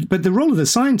 But the role of the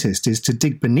scientist is to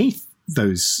dig beneath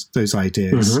those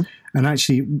ideas, mm-hmm. and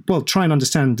actually, try and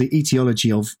understand the etiology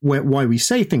of why we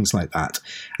say things like that.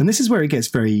 And this is where it gets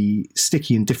very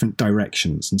sticky in different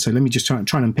directions. And so let me just try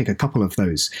and unpick a couple of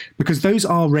those, because those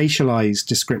are racialized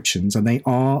descriptions and they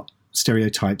are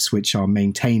stereotypes which are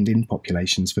maintained in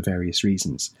populations for various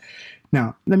reasons.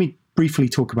 Now, let me briefly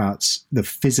talk about the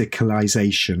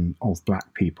physicalization of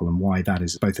black people and why that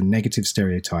is both a negative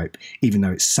stereotype, even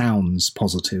though it sounds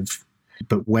positive,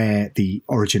 but where the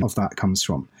origin of that comes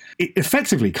from. It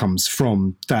effectively comes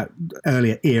from that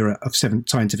earlier era of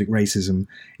scientific racism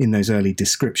in those early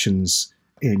descriptions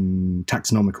in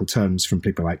taxonomical terms from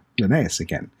people like Linnaeus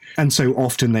again. And so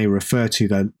often they refer to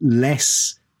the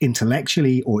less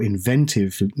intellectually or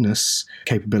inventiveness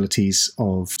capabilities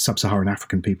of sub-Saharan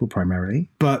African people primarily,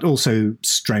 but also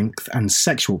strength and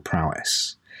sexual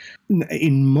prowess.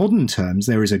 In modern terms,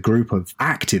 there is a group of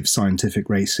active scientific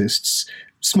racists,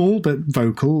 small but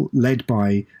vocal, led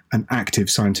by an active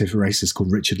scientific racist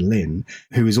called Richard Lynn,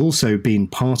 who has also been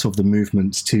part of the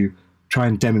movement to try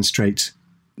and demonstrate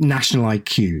national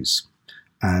IQs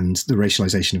and the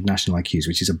racialization of national IQs,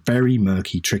 which is a very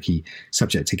murky, tricky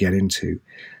subject to get into.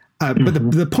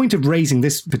 But the point of raising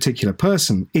this particular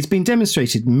person, it's been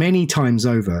demonstrated many times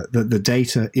over that the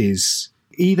data is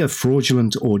either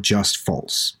fraudulent or just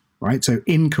false. Right, so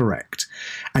incorrect,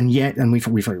 and yet, and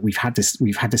we've had this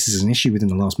as an issue within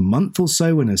the last month or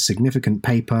so, when a significant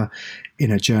paper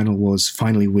in a journal was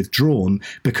finally withdrawn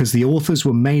because the authors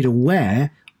were made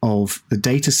aware of the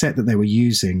data set that they were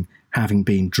using having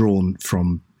been drawn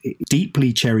from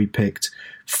deeply cherry-picked,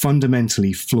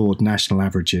 fundamentally flawed national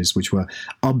averages, which were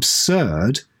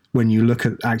absurd when you look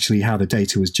at actually how the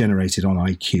data was generated on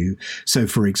IQ. So,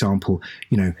 for example,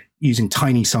 using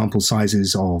tiny sample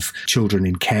sizes of children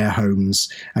in care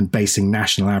homes and basing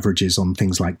national averages on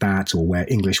things like that, or where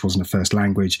English wasn't a first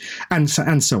language, and so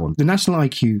on. The national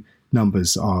IQ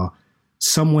numbers are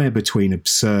somewhere between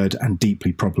absurd and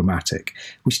deeply problematic,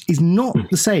 which is not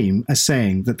the same as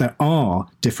saying that there are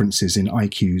differences in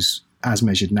IQs as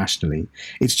measured nationally.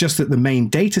 It's just that the main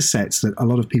data sets that a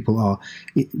lot of people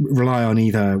rely on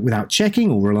either without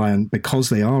checking or rely on because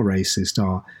they are racist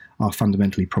are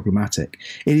fundamentally problematic.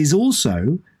 It is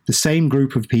also the same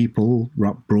group of people,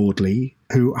 broadly,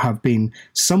 who have been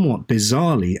somewhat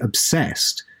bizarrely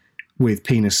obsessed with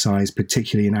penis size,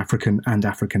 particularly in African and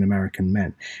African-American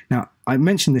men. Now, I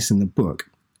mentioned this in the book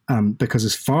because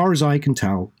as far as I can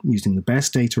tell, using the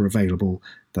best data available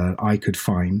that I could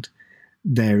find,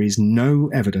 there is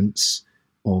no evidence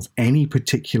of any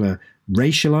particular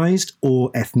racialized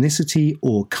or ethnicity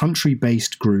or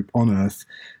country-based group on Earth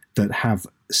that have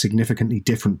significantly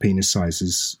different penis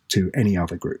sizes to any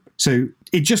other group. So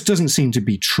it just doesn't seem to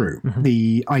be true.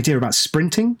 The idea about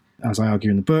sprinting, as I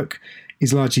argue in the book,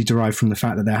 is largely derived from the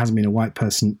fact that there hasn't been a white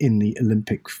person in the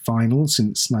Olympic final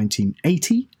since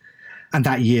 1980. And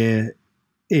that year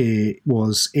it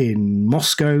was in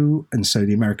Moscow, and so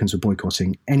the Americans were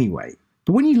boycotting anyway.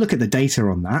 But when you look at the data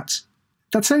on that,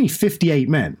 that's only 58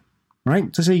 men,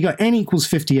 right? So you got N equals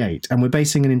 58, and we're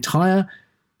basing an entire...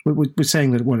 We're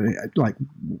saying that,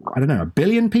 I don't know, 1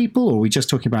 billion people, or are we just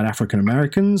talking about African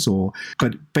Americans?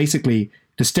 But basically,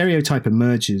 the stereotype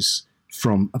emerges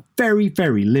from a very,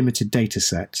 very limited data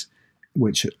set,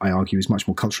 which I argue is much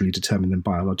more culturally determined than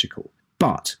biological.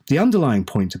 But the underlying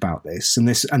point about this, and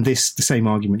the same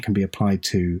argument can be applied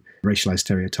to racialized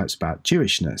stereotypes about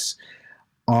Jewishness,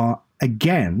 are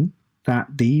again that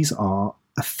these are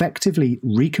effectively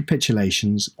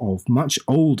recapitulations of much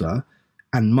older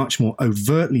and much more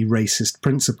overtly racist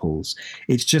principles.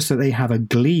 It's just that they have a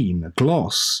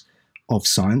gloss of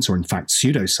science, or in fact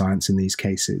pseudoscience in these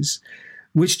cases,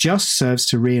 which just serves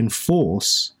to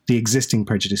reinforce the existing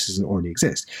prejudices that already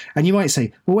exist. And you might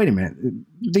say, well, wait a minute,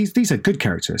 these are good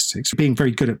characteristics. Being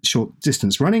very good at short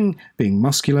distance running, being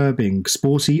muscular, being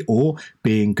sporty, or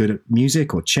being good at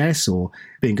music or chess, or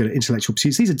being good at intellectual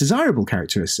pursuits. These are desirable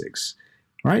characteristics,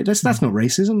 right? That's not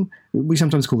racism. We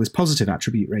sometimes call this positive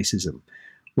attribute racism.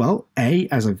 Well,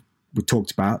 as we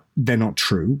talked about, they're not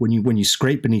true. When you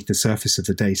scrape beneath the surface of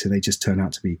the data, they just turn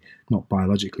out to be not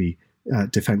biologically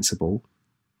defensible.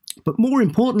 But more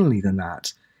importantly than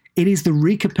that, it is the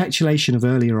recapitulation of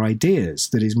earlier ideas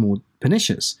that is more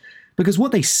pernicious. Because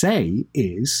what they say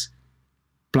is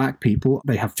black people,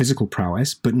 they have physical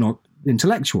prowess, but not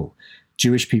intellectual.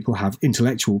 Jewish people have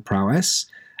intellectual prowess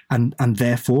and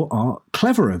therefore are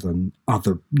cleverer than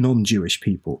other non-Jewish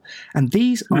people. And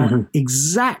these are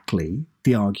exactly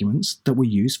the arguments that were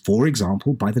used, for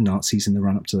example, by the Nazis in the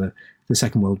run-up to the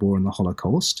Second World War and the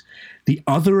Holocaust. The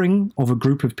othering of a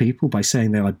group of people by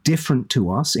saying they are different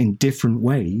to us in different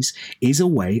ways is a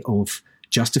way of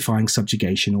justifying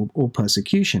subjugation or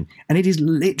persecution. And it is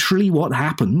literally what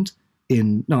happened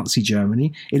in Nazi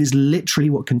Germany. It is literally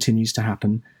what continues to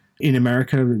happen in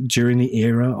America during the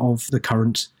era of the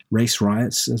current race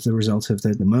riots as a result of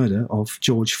the murder of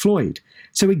George Floyd.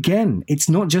 So again, it's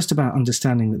not just about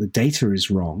understanding that the data is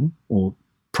wrong or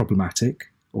problematic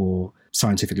or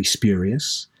scientifically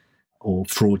spurious or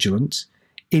fraudulent.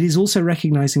 It is also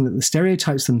recognizing that the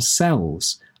stereotypes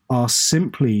themselves are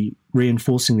simply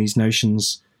reinforcing these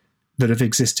notions that have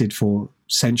existed for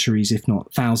centuries, if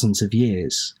not thousands of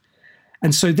years.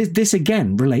 And so this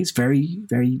again relates very,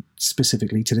 very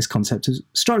specifically to this concept of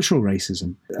structural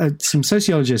racism. Some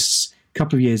sociologists a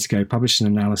couple of years ago, published an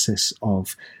analysis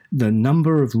of the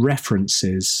number of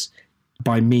references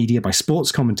by media, by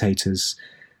sports commentators,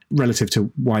 relative to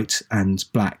white and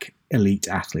black elite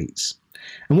athletes.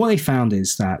 And what they found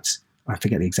is that, I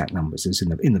forget the exact numbers, it's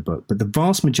in the book, but the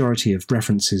vast majority of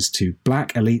references to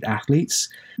black elite athletes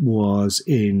was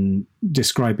in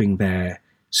describing their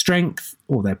strength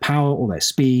or their power or their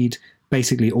speed,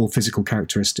 basically all physical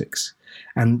characteristics.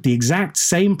 And the exact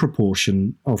same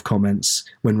proportion of comments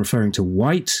when referring to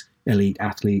white elite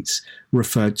athletes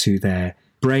referred to their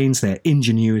brains, their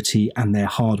ingenuity, and their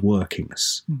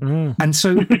hardworkingness. And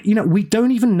so, we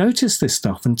don't even notice this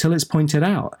stuff until it's pointed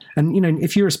out. And,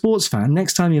 if you're a sports fan,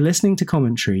 next time you're listening to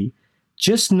commentary,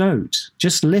 just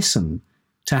listen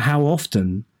to how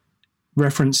often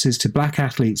references to black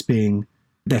athletes being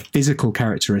their physical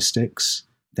characteristics,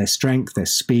 their strength, their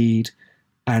speed,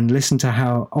 and listen to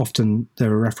how often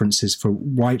there are references for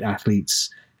white athletes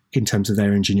in terms of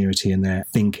their ingenuity and their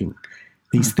thinking.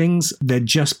 These things, they're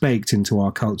just baked into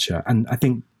our culture. And I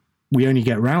think we only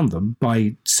get around them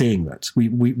by seeing that.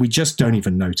 We just don't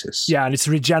even notice. Yeah, and it's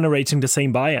regenerating the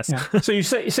same bias. Yeah. So you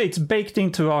say it's baked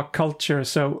into our culture.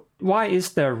 So why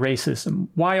is there racism?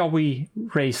 Why are we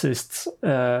racists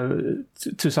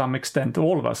to some extent,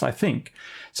 all of us, I think?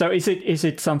 So is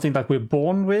it something that we're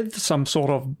born with, some sort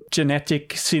of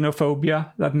genetic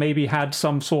xenophobia that maybe had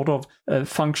some sort of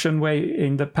function way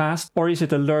in the past? Or is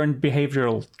it a learned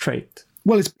behavioral trait?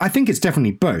 Well, I think it's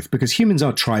definitely both, because humans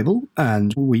are tribal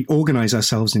and we organize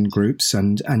ourselves in groups,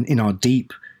 and in our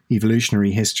deep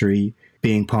evolutionary history,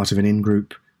 being part of an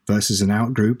in-group versus an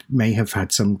out-group may have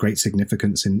had some great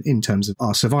significance in terms of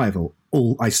our survival.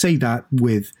 I say that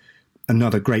with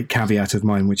another great caveat of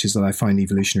mine, which is that I find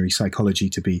evolutionary psychology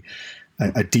to be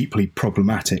a deeply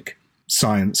problematic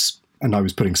science. And I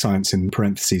was putting science in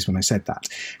parentheses when I said that.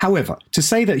 However, to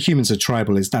say that humans are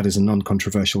tribal is a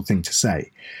non-controversial thing to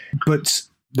say. But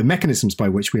the mechanisms by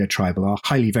which we are tribal are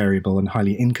highly variable and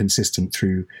highly inconsistent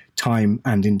through time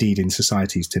and indeed in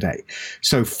societies today.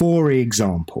 So, for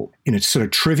example, in a sort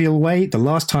of trivial way, the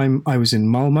last time I was in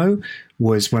Malmö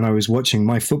was when I was watching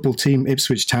my football team,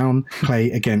 Ipswich Town,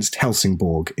 play against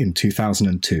Helsingborg in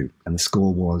 2002. And the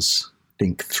score was, I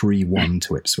think, 3-1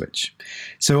 to Ipswich.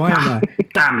 So I am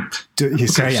damn it.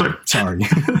 Sorry.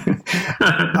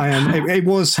 It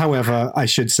was, however, I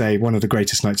should say, one of the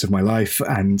greatest nights of my life,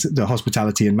 and the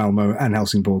hospitality in Malmö and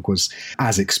Helsingborg was,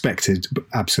 as expected,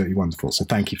 absolutely wonderful. So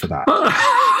thank you for that.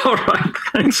 All right,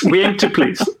 thanks. We aim to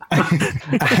please.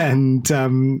 And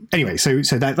anyway, so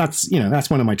that's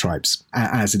one of my tribes,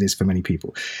 as it is for many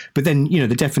people. But then the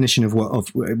definition of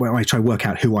where I try to work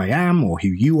out who I am or who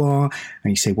you are,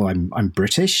 and you say, well, I'm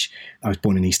British. I was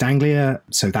born in East Anglia,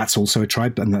 so that's also a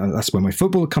tribe, and that's where my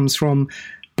football comes from.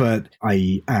 But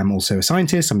I am also a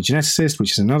scientist. I'm a geneticist,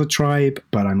 which is another tribe.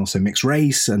 But I'm also mixed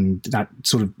race, and that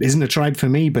sort of isn't a tribe for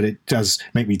me, but it does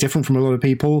make me different from a lot of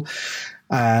people.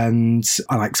 And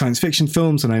I like science fiction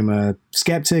films, and I'm a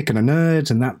skeptic and a nerd,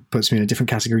 and that puts me in a different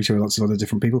category to lots of other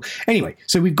different people. Anyway,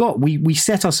 so we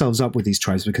set ourselves up with these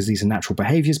tribes because these are natural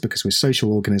behaviors, because we're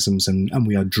social organisms, and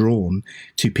we are drawn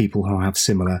to people who have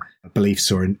similar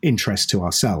beliefs or an interest to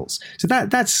ourselves. So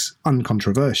that's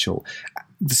uncontroversial.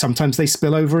 Sometimes they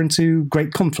spill over into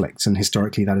great conflicts, and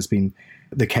historically that has been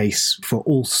the case for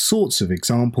all sorts of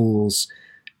examples,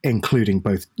 including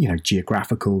both,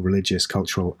 geographical, religious,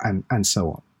 cultural, and so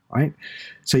on, right?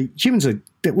 So humans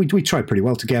we try pretty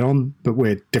well to get on, but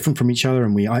we're different from each other,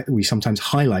 and we sometimes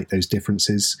highlight those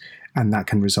differences, and that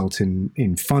can result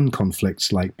in fun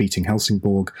conflicts like beating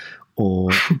Helsingborg, or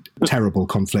terrible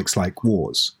conflicts like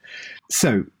wars.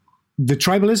 So the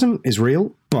tribalism is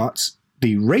real, but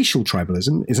the racial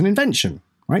tribalism is an invention.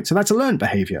 Right? So that's a learned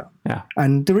behavior. Yeah.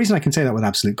 And the reason I can say that with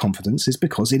absolute confidence is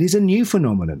because it is a new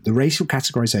phenomenon. The racial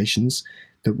categorizations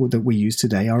that we use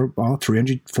today are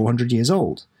 300, 400 years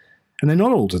old. And they're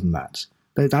not older than that.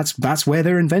 That's where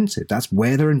they're invented. That's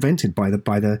where they're invented by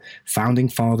the founding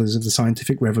fathers of the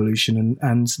scientific revolution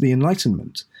and the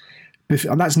Enlightenment.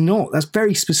 And that's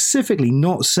very specifically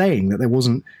not saying that there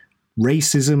wasn't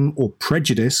racism or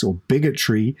prejudice or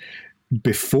bigotry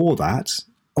before that.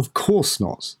 Of course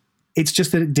not. It's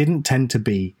just that it didn't tend to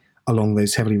be along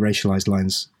those heavily racialized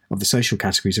lines of the social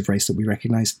categories of race that we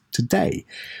recognize today.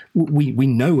 We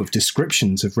know of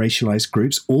descriptions of racialized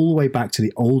groups all the way back to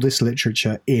the oldest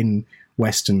literature in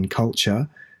Western culture,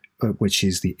 which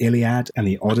is the Iliad and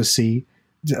the Odyssey.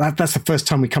 That's the first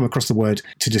time we come across the word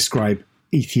to describe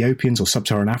Ethiopians or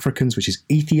sub-Saharan Africans, which is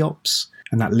Ethiops,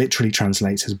 and that literally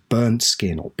translates as burnt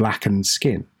skin or blackened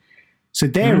skin. So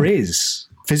there is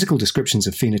physical descriptions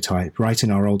of phenotype right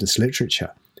in our oldest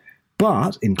literature.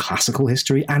 But in classical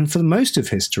history, and for most of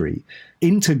history,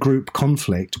 intergroup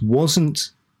conflict wasn't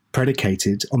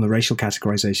predicated on the racial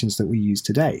categorizations that we use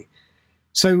today.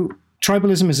 So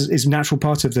tribalism is a natural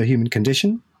part of the human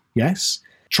condition, yes.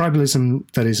 Tribalism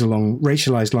that is along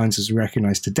racialized lines as we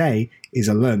recognize today is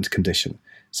a learned condition.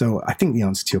 So I think the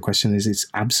answer to your question is it's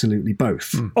absolutely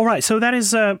both. All right, so that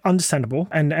is understandable,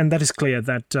 and that is clear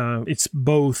that it's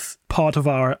both part of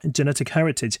our genetic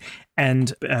heritage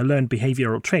and a learned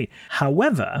behavioral trait.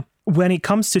 However, when it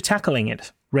comes to tackling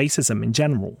it, racism in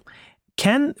general,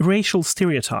 can racial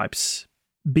stereotypes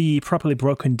be properly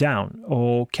broken down,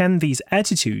 or can these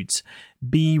attitudes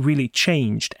be really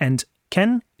changed, and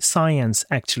can science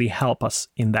actually help us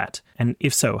in that? And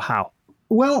if so, how?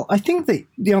 Well, I think that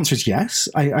the answer is yes.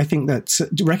 I think that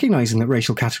recognizing that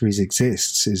racial categories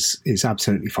exist is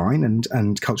absolutely fine,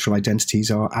 and cultural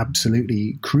identities are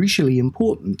absolutely crucially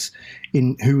important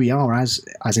in who we are as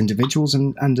individuals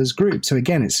and as groups. So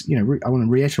again, it's, I want to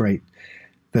reiterate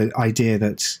the idea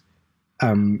that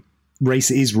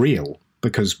race is real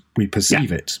because we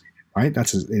perceive it, right?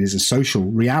 It is a social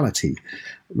reality.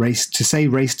 To say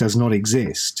race does not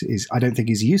exist I don't think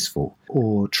is useful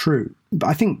or true. But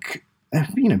I think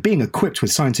being equipped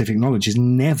with scientific knowledge is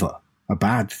never a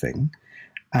bad thing.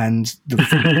 And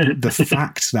the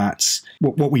fact that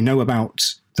what we know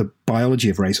about the biology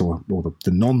of race, or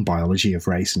the non-biology of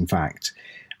race, in fact,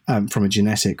 from a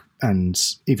genetic and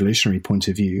evolutionary point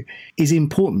of view, is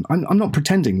important. I'm not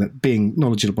pretending that being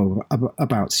knowledgeable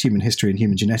about human history and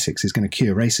human genetics is going to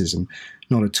cure racism.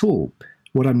 Not at all.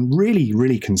 What I'm really,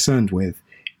 really concerned with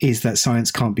is that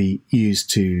science can't be used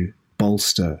to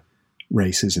bolster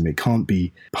racism. It can't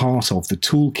be part of the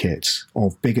toolkit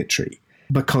of bigotry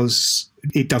because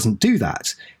it doesn't do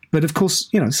that. But of course,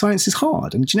 science is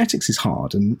hard and genetics is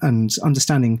hard, and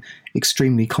understanding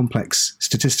extremely complex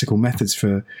statistical methods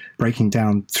for breaking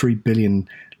down 3 billion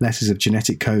letters of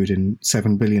genetic code in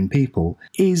 7 billion people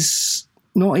is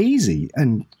not easy.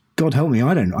 And God help me,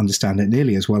 I don't understand it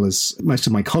nearly as well as most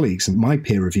of my colleagues and my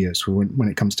peer reviewers when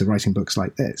it comes to writing books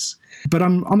like this. But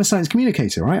I'm a science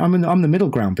communicator, right? I'm the middle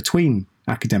ground between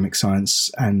academic science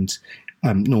and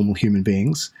normal human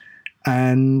beings.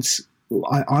 And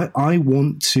I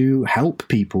want to help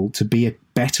people to be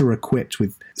better equipped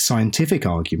with scientific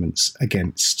arguments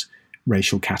against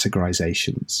racial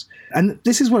categorizations. And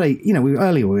this is what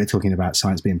earlier we were talking about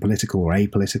science being political or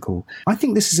apolitical. I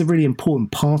think this is a really important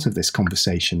part of this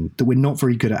conversation that we're not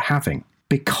very good at having,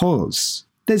 because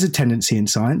there's a tendency in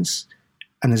science,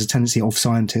 and there's a tendency of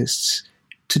scientists,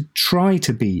 to try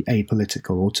to be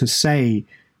apolitical or to say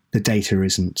the data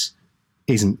isn't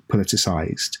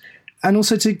politicized. And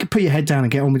also to put your head down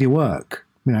and get on with your work.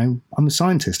 I'm a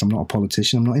scientist. I'm not a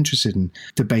politician. I'm not interested in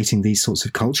debating these sorts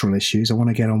of cultural issues. I want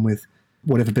to get on with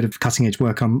whatever bit of cutting-edge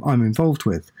work I'm involved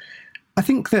with. I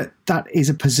think that is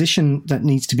a position that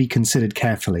needs to be considered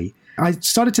carefully. I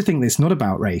started to think this not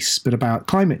about race, but about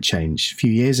climate change a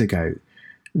few years ago,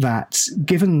 that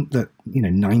given that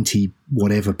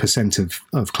 90%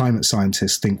 of climate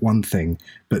scientists think one thing,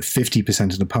 but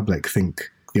 50% of the public think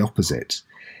the opposite,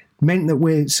 meant that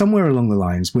we're somewhere along the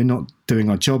lines, we're not doing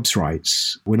our jobs right.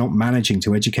 We're not managing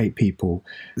to educate people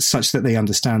such that they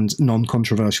understand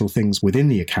non-controversial things within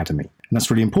the academy. And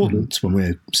that's really important when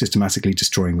we're systematically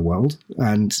destroying the world.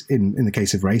 And in the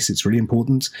case of race, it's really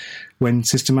important when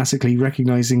systematically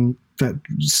recognizing that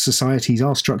societies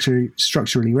are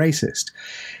structurally racist.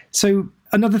 So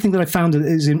another thing that I found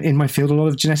is in my field, a lot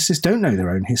of geneticists don't know their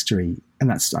own history, and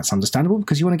that's understandable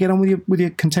because you want to get on with your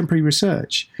contemporary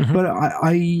research. But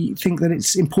I think that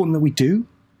it's important that we do.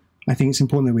 I think it's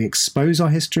important that we expose our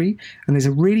history, and there's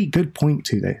a really good point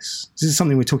to this. This is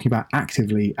something we're talking about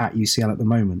actively at UCL at the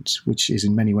moment, which is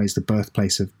in many ways the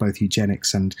birthplace of both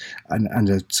eugenics and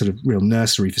a sort of real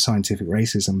nursery for scientific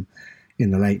racism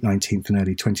in the late 19th and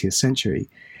early 20th century.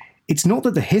 It's not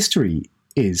that the history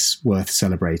is worth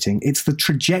celebrating, it's the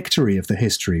trajectory of the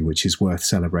history which is worth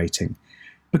celebrating.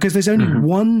 Because there's only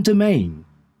one domain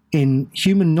in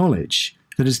human knowledge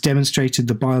that has demonstrated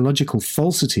the biological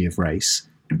falsity of race,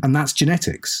 and that's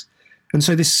genetics. And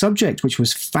so this subject, which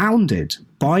was founded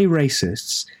by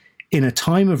racists in a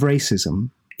time of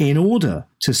racism in order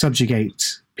to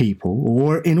subjugate people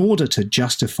or in order to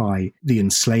justify the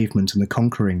enslavement and the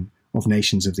conquering of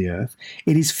nations of the earth,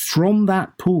 it is from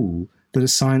that pool that a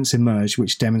science emerged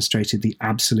which demonstrated the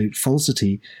absolute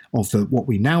falsity of what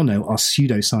we now know are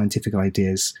pseudo-scientific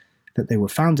ideas that they were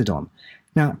founded on.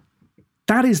 Now,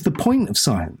 that is the point of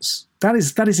science. That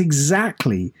is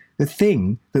exactly the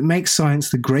thing that makes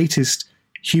science the greatest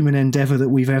human endeavor that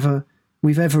we've ever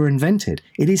invented.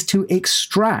 It is to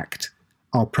extract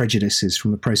our prejudices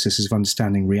from the processes of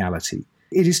understanding reality.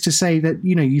 It is to say that,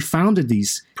 you founded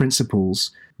these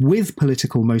principles with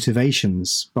political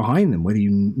motivations behind them, whether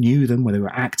you knew them, whether they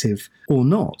were active or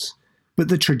not. But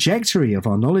the trajectory of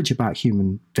our knowledge about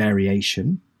human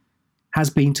variation has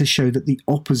been to show that the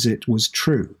opposite was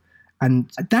true.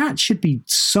 And that should be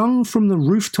sung from the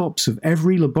rooftops of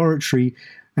every laboratory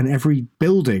and every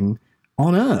building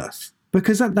on Earth,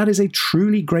 because that is a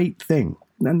truly great thing.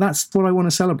 And that's what I want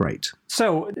to celebrate.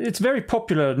 So it's very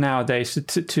popular nowadays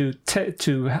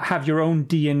to have your own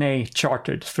DNA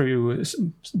charted through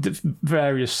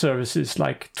various services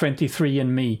like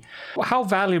 23andMe. How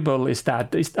valuable is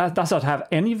that? Does that have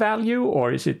any value,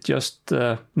 or is it just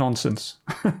nonsense?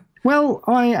 Well,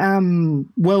 I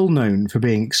am well known for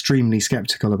being extremely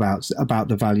skeptical about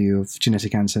the value of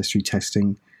genetic ancestry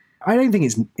testing. I don't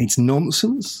think it's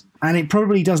nonsense, and it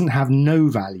probably doesn't have no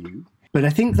value. But I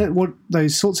think that what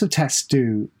those sorts of tests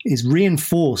do is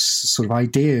reinforce sort of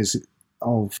ideas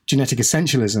of genetic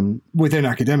essentialism within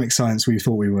academic science we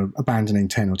thought we were abandoning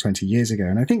 10 or 20 years ago.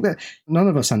 And I think that none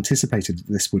of us anticipated that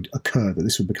this would occur, that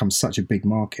this would become such a big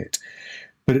market.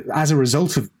 But as a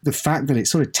result of the fact that it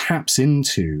sort of taps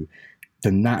into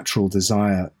the natural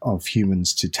desire of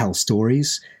humans to tell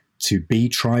stories, to be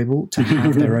tribal, to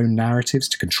have their own narratives,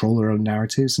 to control their own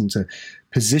narratives, and to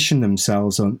position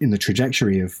themselves in the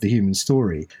trajectory of the human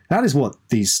story. That is what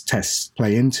these tests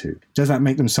play into. Does that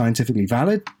make them scientifically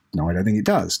valid? No, I don't think it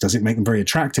does. Does it make them very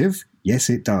attractive? Yes,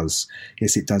 it does.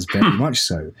 Yes, it does very much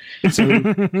so. So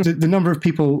the number of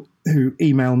people who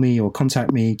email me or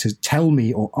contact me to tell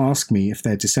me or ask me if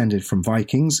they're descended from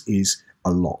Vikings is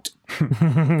a lot.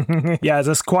 Yeah,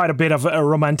 there's quite a bit of a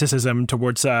romanticism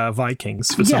towards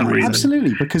Vikings for some reason. Yeah,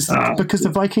 absolutely, because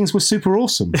the Vikings were super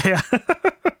awesome. Yeah.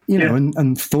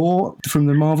 And Thor from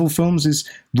the Marvel films is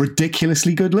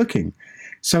ridiculously good looking.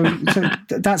 So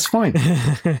that's fine.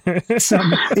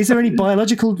 Is there any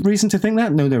biological reason to think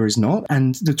that? No, there is not.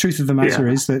 And the truth of the matter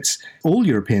is that all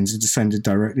Europeans are descended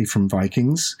directly from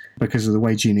Vikings because of the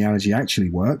way genealogy actually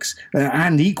works.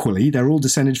 And equally, they're all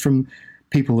descended from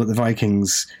people that the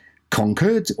Vikings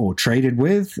conquered or traded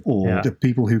with, or the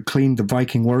people who cleaned the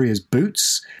Viking warriors'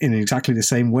 boots in exactly the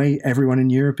same way. Everyone in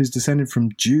Europe is descended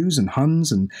from Jews and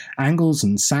Huns and Angles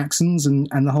and Saxons and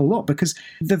the whole lot, because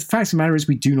the fact of the matter is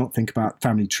we do not think about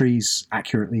family trees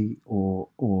accurately or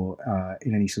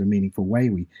in any sort of meaningful way.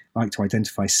 We like to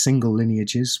identify single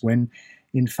lineages when,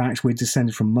 in fact, we're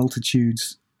descended from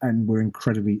multitudes and we're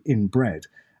incredibly inbred.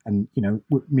 And,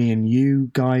 me and you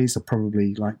guys are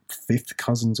probably like fifth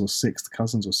cousins or sixth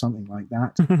cousins or something like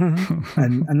that.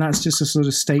 and that's just a sort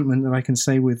of statement that I can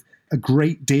say with a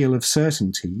great deal of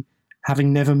certainty,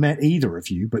 having never met either of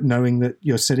you, but knowing that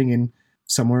you're sitting in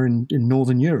somewhere in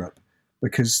Northern Europe,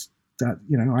 because that,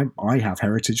 I have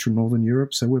heritage from Northern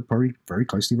Europe, so we're probably very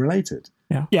closely related.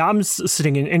 Yeah, I'm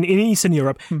sitting in Eastern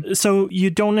Europe. So you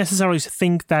don't necessarily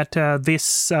think that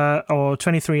this or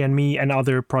 23andMe and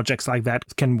other projects like that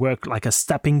can work like a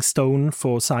stepping stone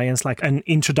for science, like an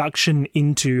introduction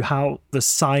into how the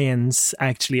science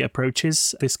actually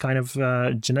approaches this kind of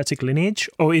genetic lineage?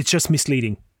 Or it's just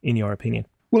misleading, in your opinion?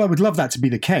 Well, I would love that to be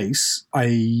the case.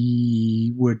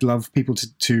 I would love people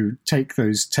to take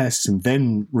those tests and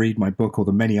then read my book or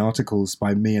the many articles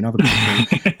by me and other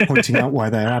people pointing out why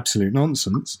they're absolute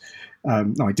nonsense.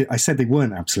 No, I said they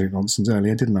weren't absolute nonsense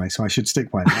earlier, didn't I? So I should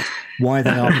stick by that. Why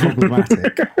they are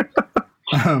problematic.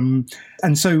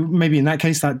 And so maybe in that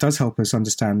case, that does help us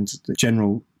understand the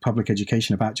general public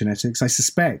education about genetics. I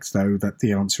suspect, though, that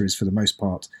the answer is for the most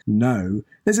part no.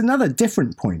 There's another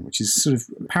different point, which is sort of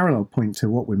a parallel point to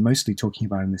what we're mostly talking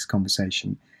about in this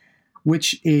conversation,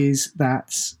 which is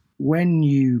that when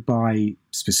you buy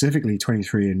specifically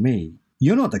 23andMe,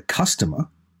 you're not the customer.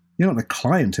 You're not the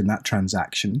client in that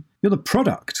transaction. You're the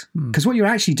product. Because what you're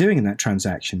actually doing in that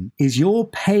transaction is you're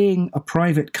paying a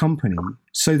private company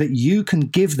so that you can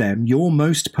give them your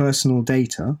most personal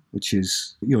data, which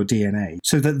is your DNA,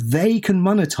 so that they can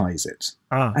monetize it.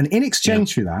 And in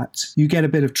exchange for that, you get a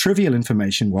bit of trivial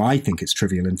information. Well, I think it's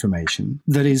trivial information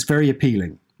that is very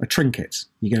appealing. A trinket.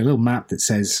 You get a little map that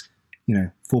says,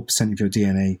 4% of your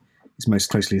DNA is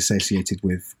most closely associated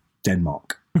with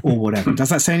Denmark or whatever. Does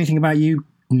that say anything about you?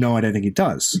 No, I don't think it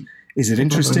does. Is it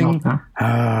interesting?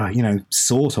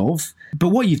 Sort of. But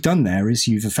what you've done there is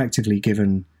you've effectively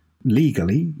given,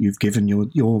 legally, you've given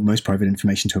your most private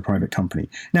information to a private company.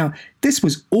 Now, this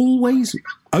was always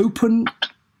open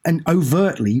and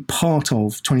overtly part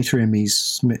of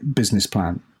 23andMe's business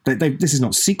plan. This is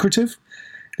not secretive.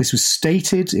 This was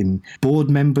stated in board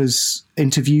members'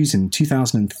 interviews in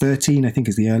 2013, I think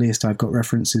is the earliest I've got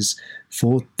references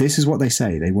for. This is what they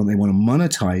say. They want to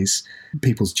monetize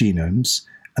people's genomes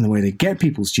And the way they get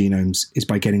people's genomes is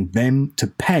by getting them to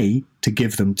pay to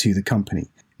give them to the company.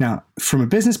 Now, from a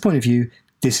business point of view,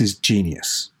 this is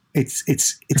genius. It's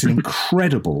an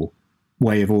incredible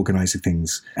way of organizing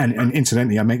things. And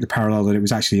incidentally, I make the parallel that it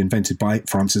was actually invented by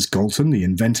Francis Galton, the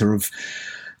inventor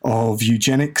of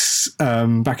eugenics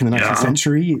back in the 19th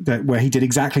century, where he did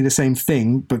exactly the same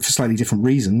thing, but for slightly different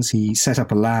reasons. He set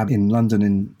up a lab in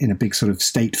London in a big sort of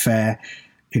state fair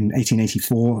in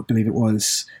 1884, I believe it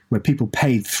was, where people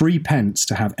paid 3 pence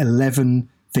to have 11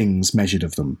 things measured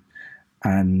of them.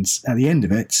 And at the end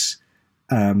of it,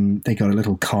 they got a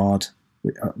little card,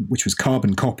 which was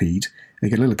carbon copied. They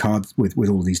get a little card with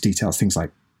all of these details, things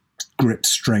like grip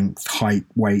strength, height,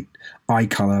 weight, eye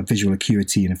color, visual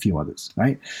acuity, and a few others,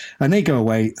 right? And they go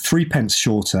away 3 pence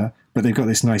shorter, but they've got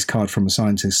this nice card from a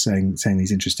scientist saying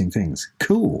these interesting things.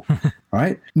 Cool,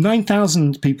 right?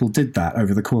 9,000 people did that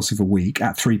over the course of a week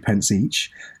at 3 pence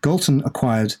each. Galton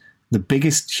acquired the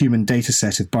biggest human data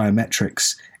set of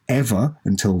biometrics ever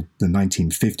until the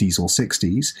 1950s or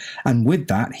 60s. And with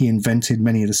that, he invented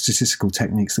many of the statistical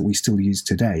techniques that we still use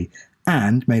today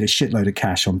and made a shitload of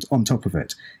cash on top of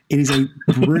it. It is a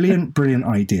brilliant, brilliant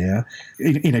idea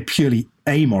in a purely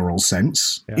amoral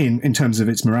sense. Yeah. In terms of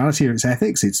its morality or its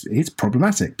ethics, it's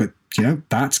problematic. But,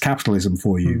 that's capitalism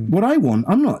for you. What I want,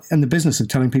 I'm not in the business of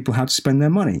telling people how to spend their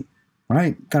money,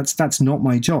 right? That's not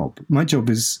my job. My job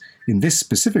is, in this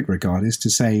specific regard, is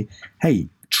to say, hey,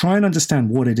 try and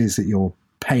understand what it is that you're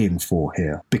paying for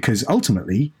here. Because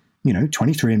ultimately,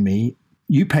 23andMe,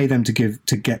 you pay them to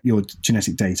get your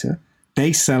genetic data.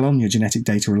 They sell on your genetic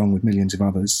data along with millions of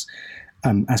others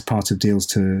as part of deals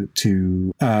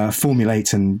to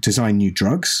formulate and design new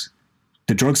drugs.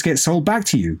 The drugs get sold back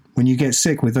to you when you get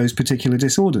sick with those particular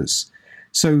disorders.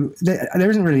 So there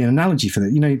isn't really an analogy for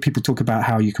that. People talk about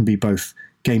how you can be both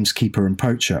gameskeeper and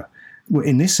poacher. Well,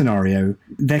 in this scenario,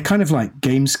 they're kind of like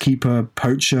gameskeeper,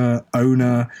 poacher,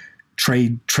 owner,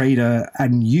 trader,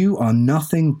 and you are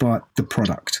nothing but the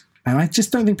product. And I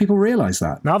just don't think people realize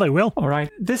that. Now they will. All right.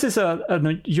 This is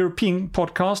a European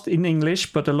podcast in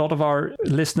English, but a lot of our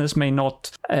listeners may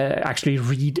not actually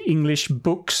read English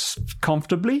books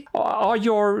comfortably. Are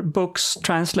your books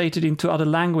translated into other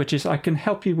languages? I can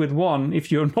help you with one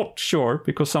if you're not sure,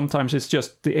 because sometimes it's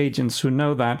just the agents who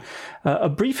know that. A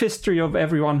Brief History of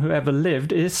Everyone Who Ever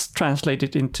Lived is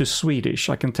translated into Swedish,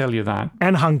 I can tell you that.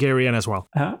 And Hungarian as well.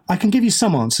 I can give you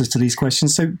some answers to these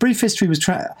questions. So Brief History was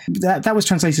that was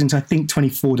translated into, I think,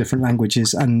 24 different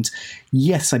languages. And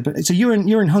yes, so you're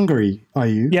in Hungary, are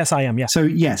you? Yes, I am, yes. So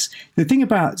yes, the thing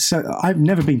so I've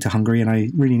never been to Hungary, and I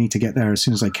really need to get there as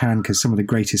soon as I can, because some of the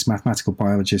greatest mathematical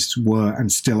biologists were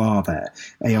and still are there.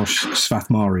 Eös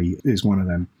Svathmari is one of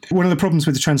them. One of the problems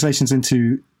with the translations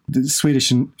into the Swedish,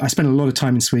 and I spent a lot of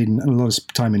time in Sweden and a lot of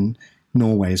time in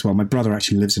Norway as well. My brother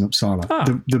actually lives in Uppsala.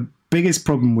 The biggest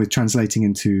problem with translating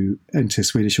into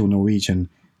Swedish or Norwegian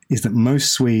is that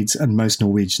most Swedes and most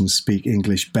Norwegians speak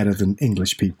English better than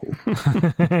English people.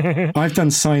 I've done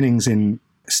signings in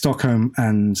Stockholm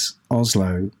and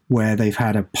Oslo where they've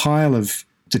had a pile of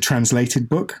the translated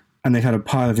book and they've had a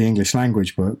pile of the English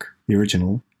language book, the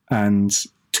original, and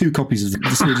 2 copies of the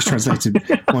Swedish translated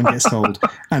one gets sold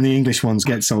and the English ones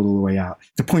get sold all the way out.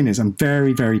 The point is, I'm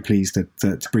very, very pleased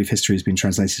that Brief History has been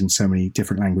translated in so many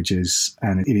different languages,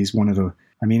 and it is one of the,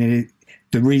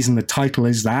 the reason the title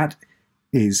is that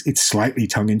is it's slightly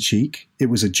tongue-in-cheek. It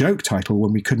was a joke title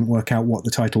when we couldn't work out what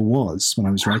the title was when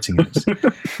I was writing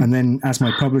it. And then as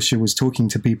my publisher was talking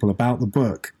to people about the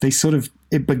book,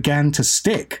 it began to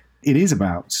stick. It is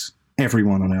about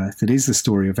everyone on Earth. It is the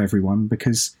story of everyone,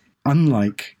 because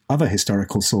unlike other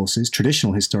historical sources,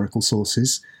 traditional historical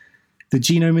sources, the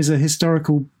genome is a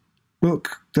historical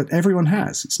book that everyone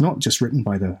has. It's not just written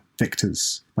by the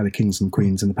victors, by the kings and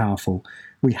queens and the powerful.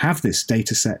 We have this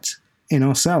data set in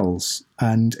our cells,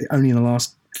 and only in the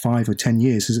last 5 or 10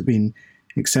 years has it been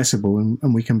accessible,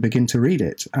 and we can begin to read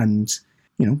it. And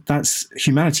that's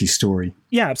humanity's story.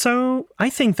 Yeah, so I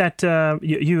think that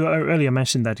you earlier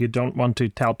mentioned that you don't want to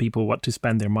tell people what to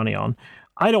spend their money on.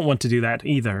 I don't want to do that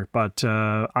either, but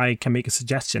I can make a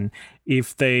suggestion.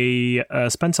 If they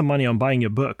spend some money on buying your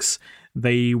books,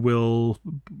 they will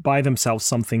buy themselves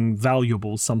something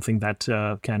valuable, something that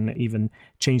can even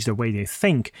change the way they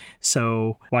think.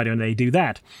 So why don't they do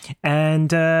that?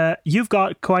 And you've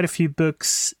got quite a few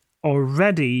books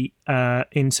already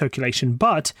in circulation,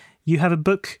 but you have a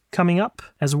book coming up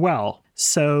as well.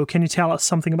 So can you tell us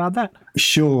something about that?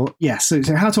 Sure. Yeah. So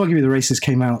How to Argue with the Racist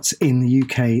came out in the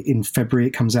UK in February.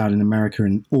 It comes out in America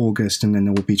in August, and then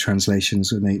there will be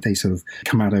translations, and they sort of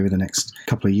come out over the next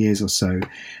couple of years or so.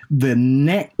 The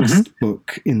next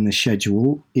book in the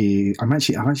schedule is I've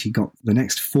actually got the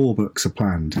next 4 books are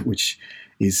planned, which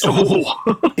is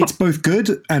it's both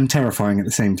good and terrifying at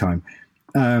the same time.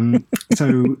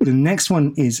 So the next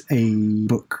one is a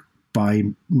book by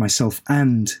myself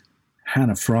and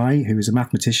Hannah Fry, who is a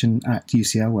mathematician at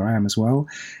UCL, where I am as well.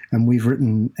 And we've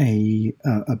written a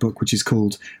book which is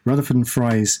called Rutherford and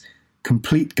Fry's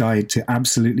Complete Guide to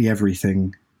Absolutely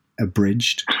Everything,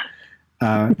 Abridged.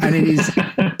 And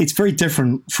it's very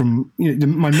different from,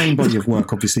 my main body of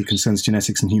work obviously concerns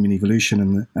genetics and human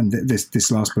evolution, and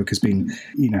this last book has been,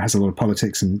 has a lot of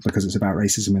politics, and because it's about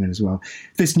racism in it as well.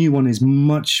 This new one is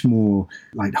much more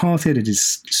lighthearted. It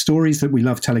is stories that we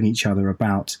love telling each other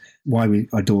about why we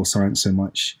adore science so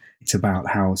much. It's about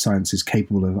how science is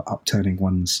capable of upturning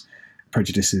one's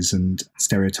prejudices and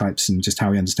stereotypes, and just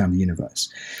how we understand the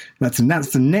universe. That's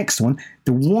the next one.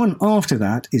 The one after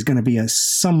that is going to be a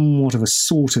somewhat of a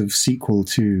sort of sequel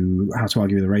to How to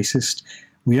Argue with a Racist.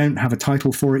 We don't have a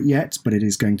title for it yet, but it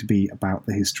is going to be about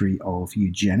the history of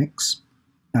eugenics.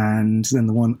 And then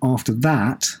the one after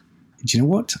that, do you know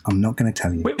what? I'm not going to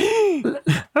tell you.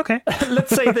 Okay. Let's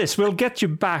say this. We'll get you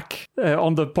back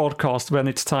on the podcast when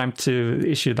it's time to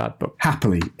issue that book.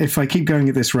 Happily. If I keep going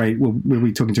at this rate, we'll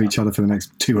be talking to each other for the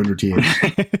next 200 years.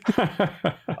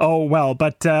 Oh, well,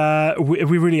 but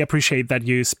we really appreciate that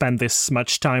you spend this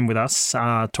much time with us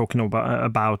talking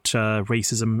about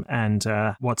racism and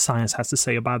what science has to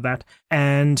say about that.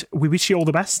 And we wish you all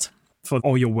the best for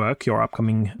all your work, your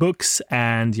upcoming books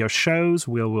and your shows.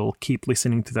 We'll keep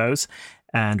listening to those,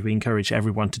 and we encourage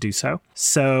everyone to do so.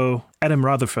 So, Adam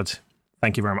Rutherford,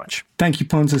 thank you very much. Thank you,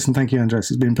 Pontus, and thank you, Andres.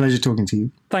 It's been a pleasure talking to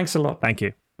you. Thanks a lot. Thank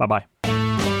you. Bye-bye.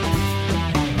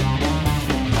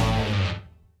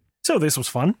 So this was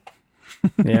fun.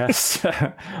 Yes.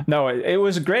 No, it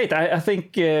was great. I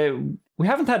think we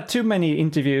haven't had too many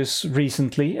interviews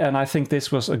recently, and I think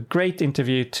this was a great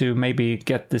interview to maybe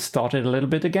get this started a little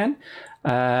bit again.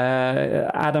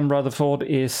 Adam Rutherford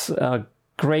is a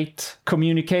great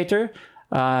communicator,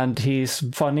 and he's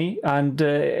funny and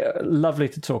lovely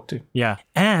to talk to. Yeah.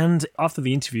 And after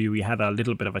the interview, we had a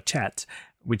little bit of a chat,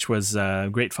 which was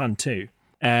great fun too.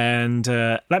 And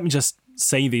let me just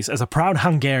say this as a proud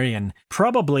Hungarian.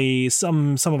 Probably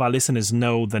some of our listeners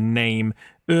know the name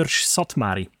Őrs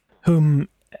Szatmári, whom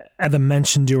Adam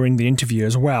mentioned during the interview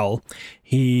as well.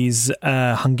 He's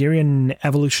a Hungarian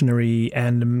evolutionary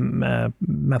and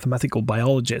mathematical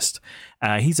biologist.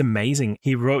 He's amazing.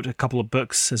 He wrote a couple of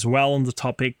books as well on the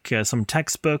topic, some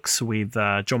textbooks with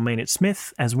John Maynard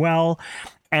Smith as well.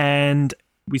 And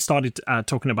we started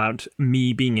talking about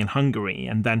me being in Hungary.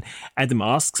 And then Adam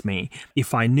asks me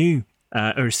if I knew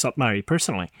Őrs Szatmári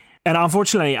personally. And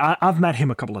unfortunately, I've met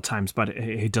him a couple of times, but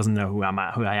he doesn't know who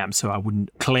I am, so I wouldn't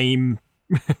claim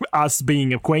us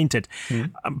being acquainted.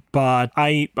 But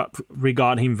I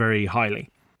regard him very highly.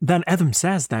 Then Adam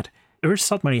says that Őrs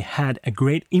Szatmári had a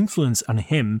great influence on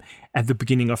him at the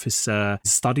beginning of his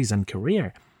studies and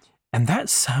career. And that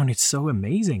sounded so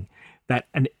amazing, that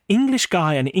an English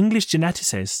guy, an English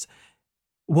geneticist,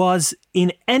 was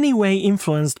in any way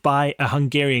influenced by a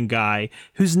Hungarian guy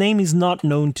whose name is not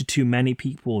known to too many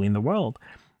people in the world.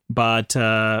 But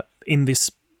in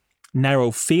this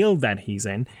narrow field that he's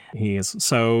in, he is.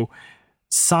 So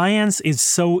science is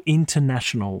so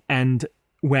international. And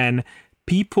when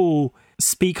people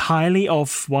speak highly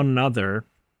of one another,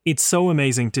 it's so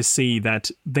amazing to see that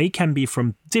they can be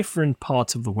from different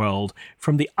parts of the world,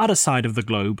 from the other side of the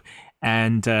globe,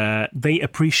 and they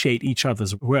appreciate each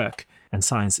other's work. And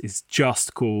science is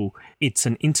just cool. It's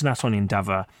an international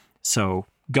endeavor. So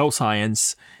go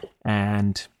science.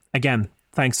 And again,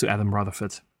 thanks to Adam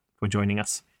Rutherford for joining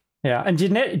us. Yeah, and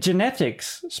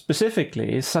genetics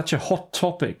specifically is such a hot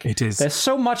topic. It is. There's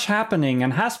so much happening,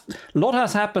 and a lot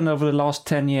has happened over the last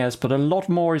 10 years, but a lot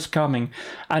more is coming.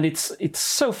 And it's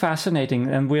so fascinating,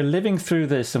 and we're living through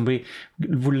this, and we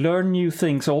learn new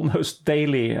things almost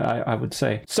daily, I would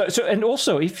say. So, and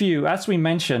also, if you, as we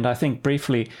mentioned, I think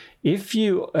briefly, if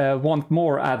you want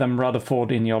more Adam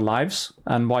Rutherford in your lives,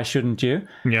 and why shouldn't you?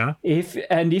 Yeah. If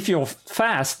you're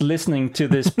fast listening to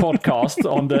this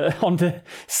podcast on the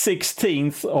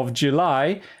 16th of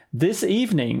July, this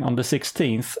evening on the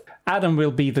 16th, Adam will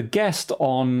be the guest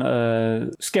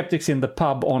on Skeptics in the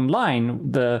Pub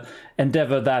Online, the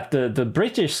endeavor that the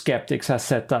British Skeptics has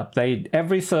set up. They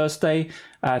every Thursday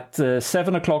at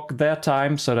 7 o'clock their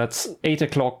time, so that's 8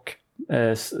 o'clock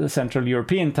Central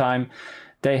European time.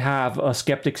 they have a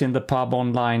Skeptics in the Pub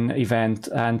online event,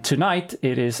 and tonight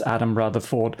it is Adam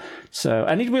Rutherford. So,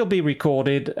 and it will be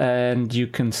recorded, and you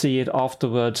can see it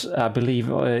afterwards. I believe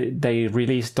they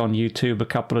released on YouTube a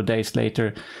couple of days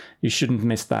later. You shouldn't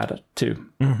miss that too.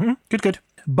 Mm-hmm. Good.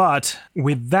 But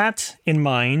with that in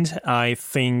mind, I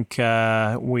think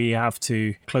we have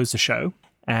to close the show.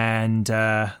 And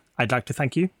I'd like to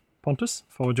thank you, Pontus,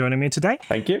 for joining me today.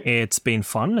 Thank you. It's been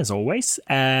fun, as always.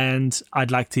 And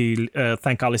I'd like to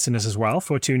thank our listeners as well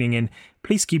for tuning in.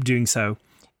 Please keep doing so.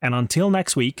 And until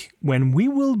next week, when we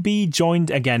will be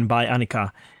joined again by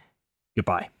Annika,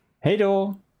 goodbye. Hej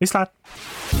då. Vislat.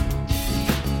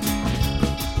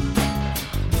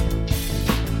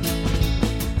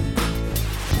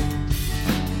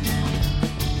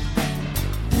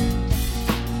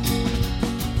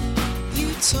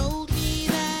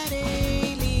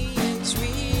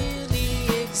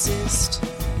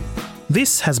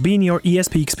 This has been your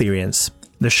ESP experience.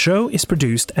 The show is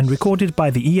produced and recorded by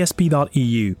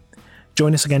TheESP.eu.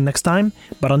 Join us again next time,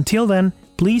 but until then,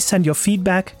 please send your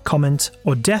feedback, comments,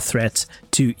 or death threats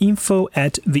to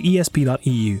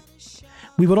info@theesp.eu.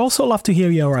 We would also love to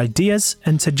hear your ideas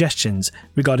and suggestions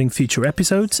regarding future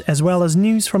episodes, as well as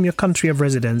news from your country of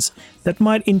residence that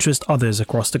might interest others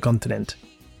across the continent.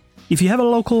 If you have a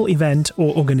local event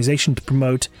or organization to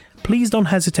promote, please don't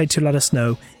hesitate to let us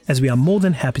know, as we are more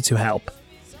than happy to help.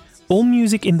 All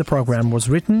music in the program was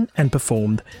written and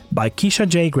performed by Keisha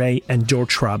J. Gray and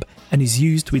George Shrub and is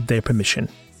used with their permission.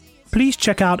 Please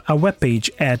check out our webpage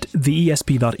at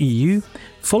theesp.eu,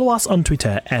 follow us on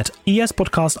Twitter at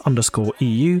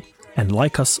espodcast_EU, and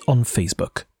like us on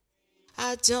Facebook.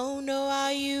 I don't know how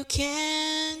you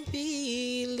can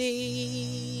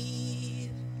believe.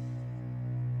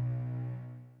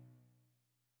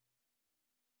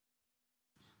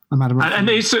 I'm Adam. And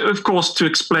it's, of course, to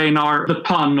explain the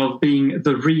pun of being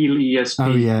the real ESP.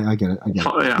 Oh yeah, I get it.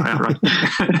 Yeah, right.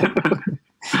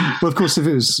 Well, of course, if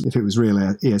it was real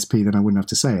ESP, then I wouldn't have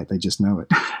to say it. They just know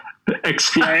it.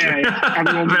 Exactly. Yeah.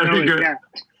 Everyone Very good. Yeah.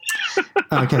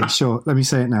 Okay, sure. Let me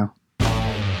say it now.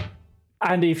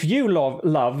 And if you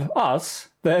love us,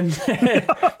 then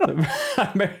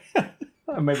maybe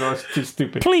I was too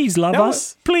stupid. Please love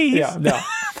us. Please. Yeah,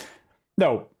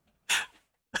 no.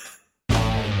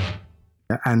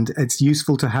 And it's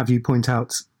useful to have you point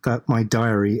out that my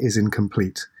diary is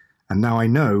incomplete. And now I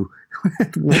know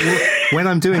when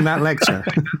I'm doing that lecture.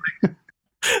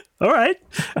 All right.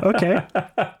 Okay.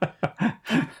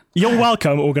 You're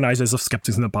welcome, organisers of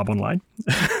Skeptics in the Pub Online.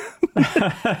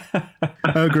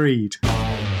 Agreed.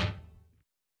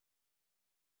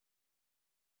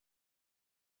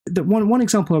 The one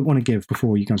example I want to give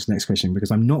before you go to the next question, because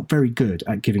I'm not very good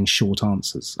at giving short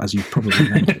answers, as you've probably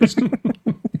noticed.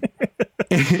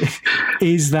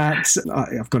 Is that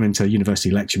I've gone into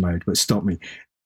university lecture mode, but stop me.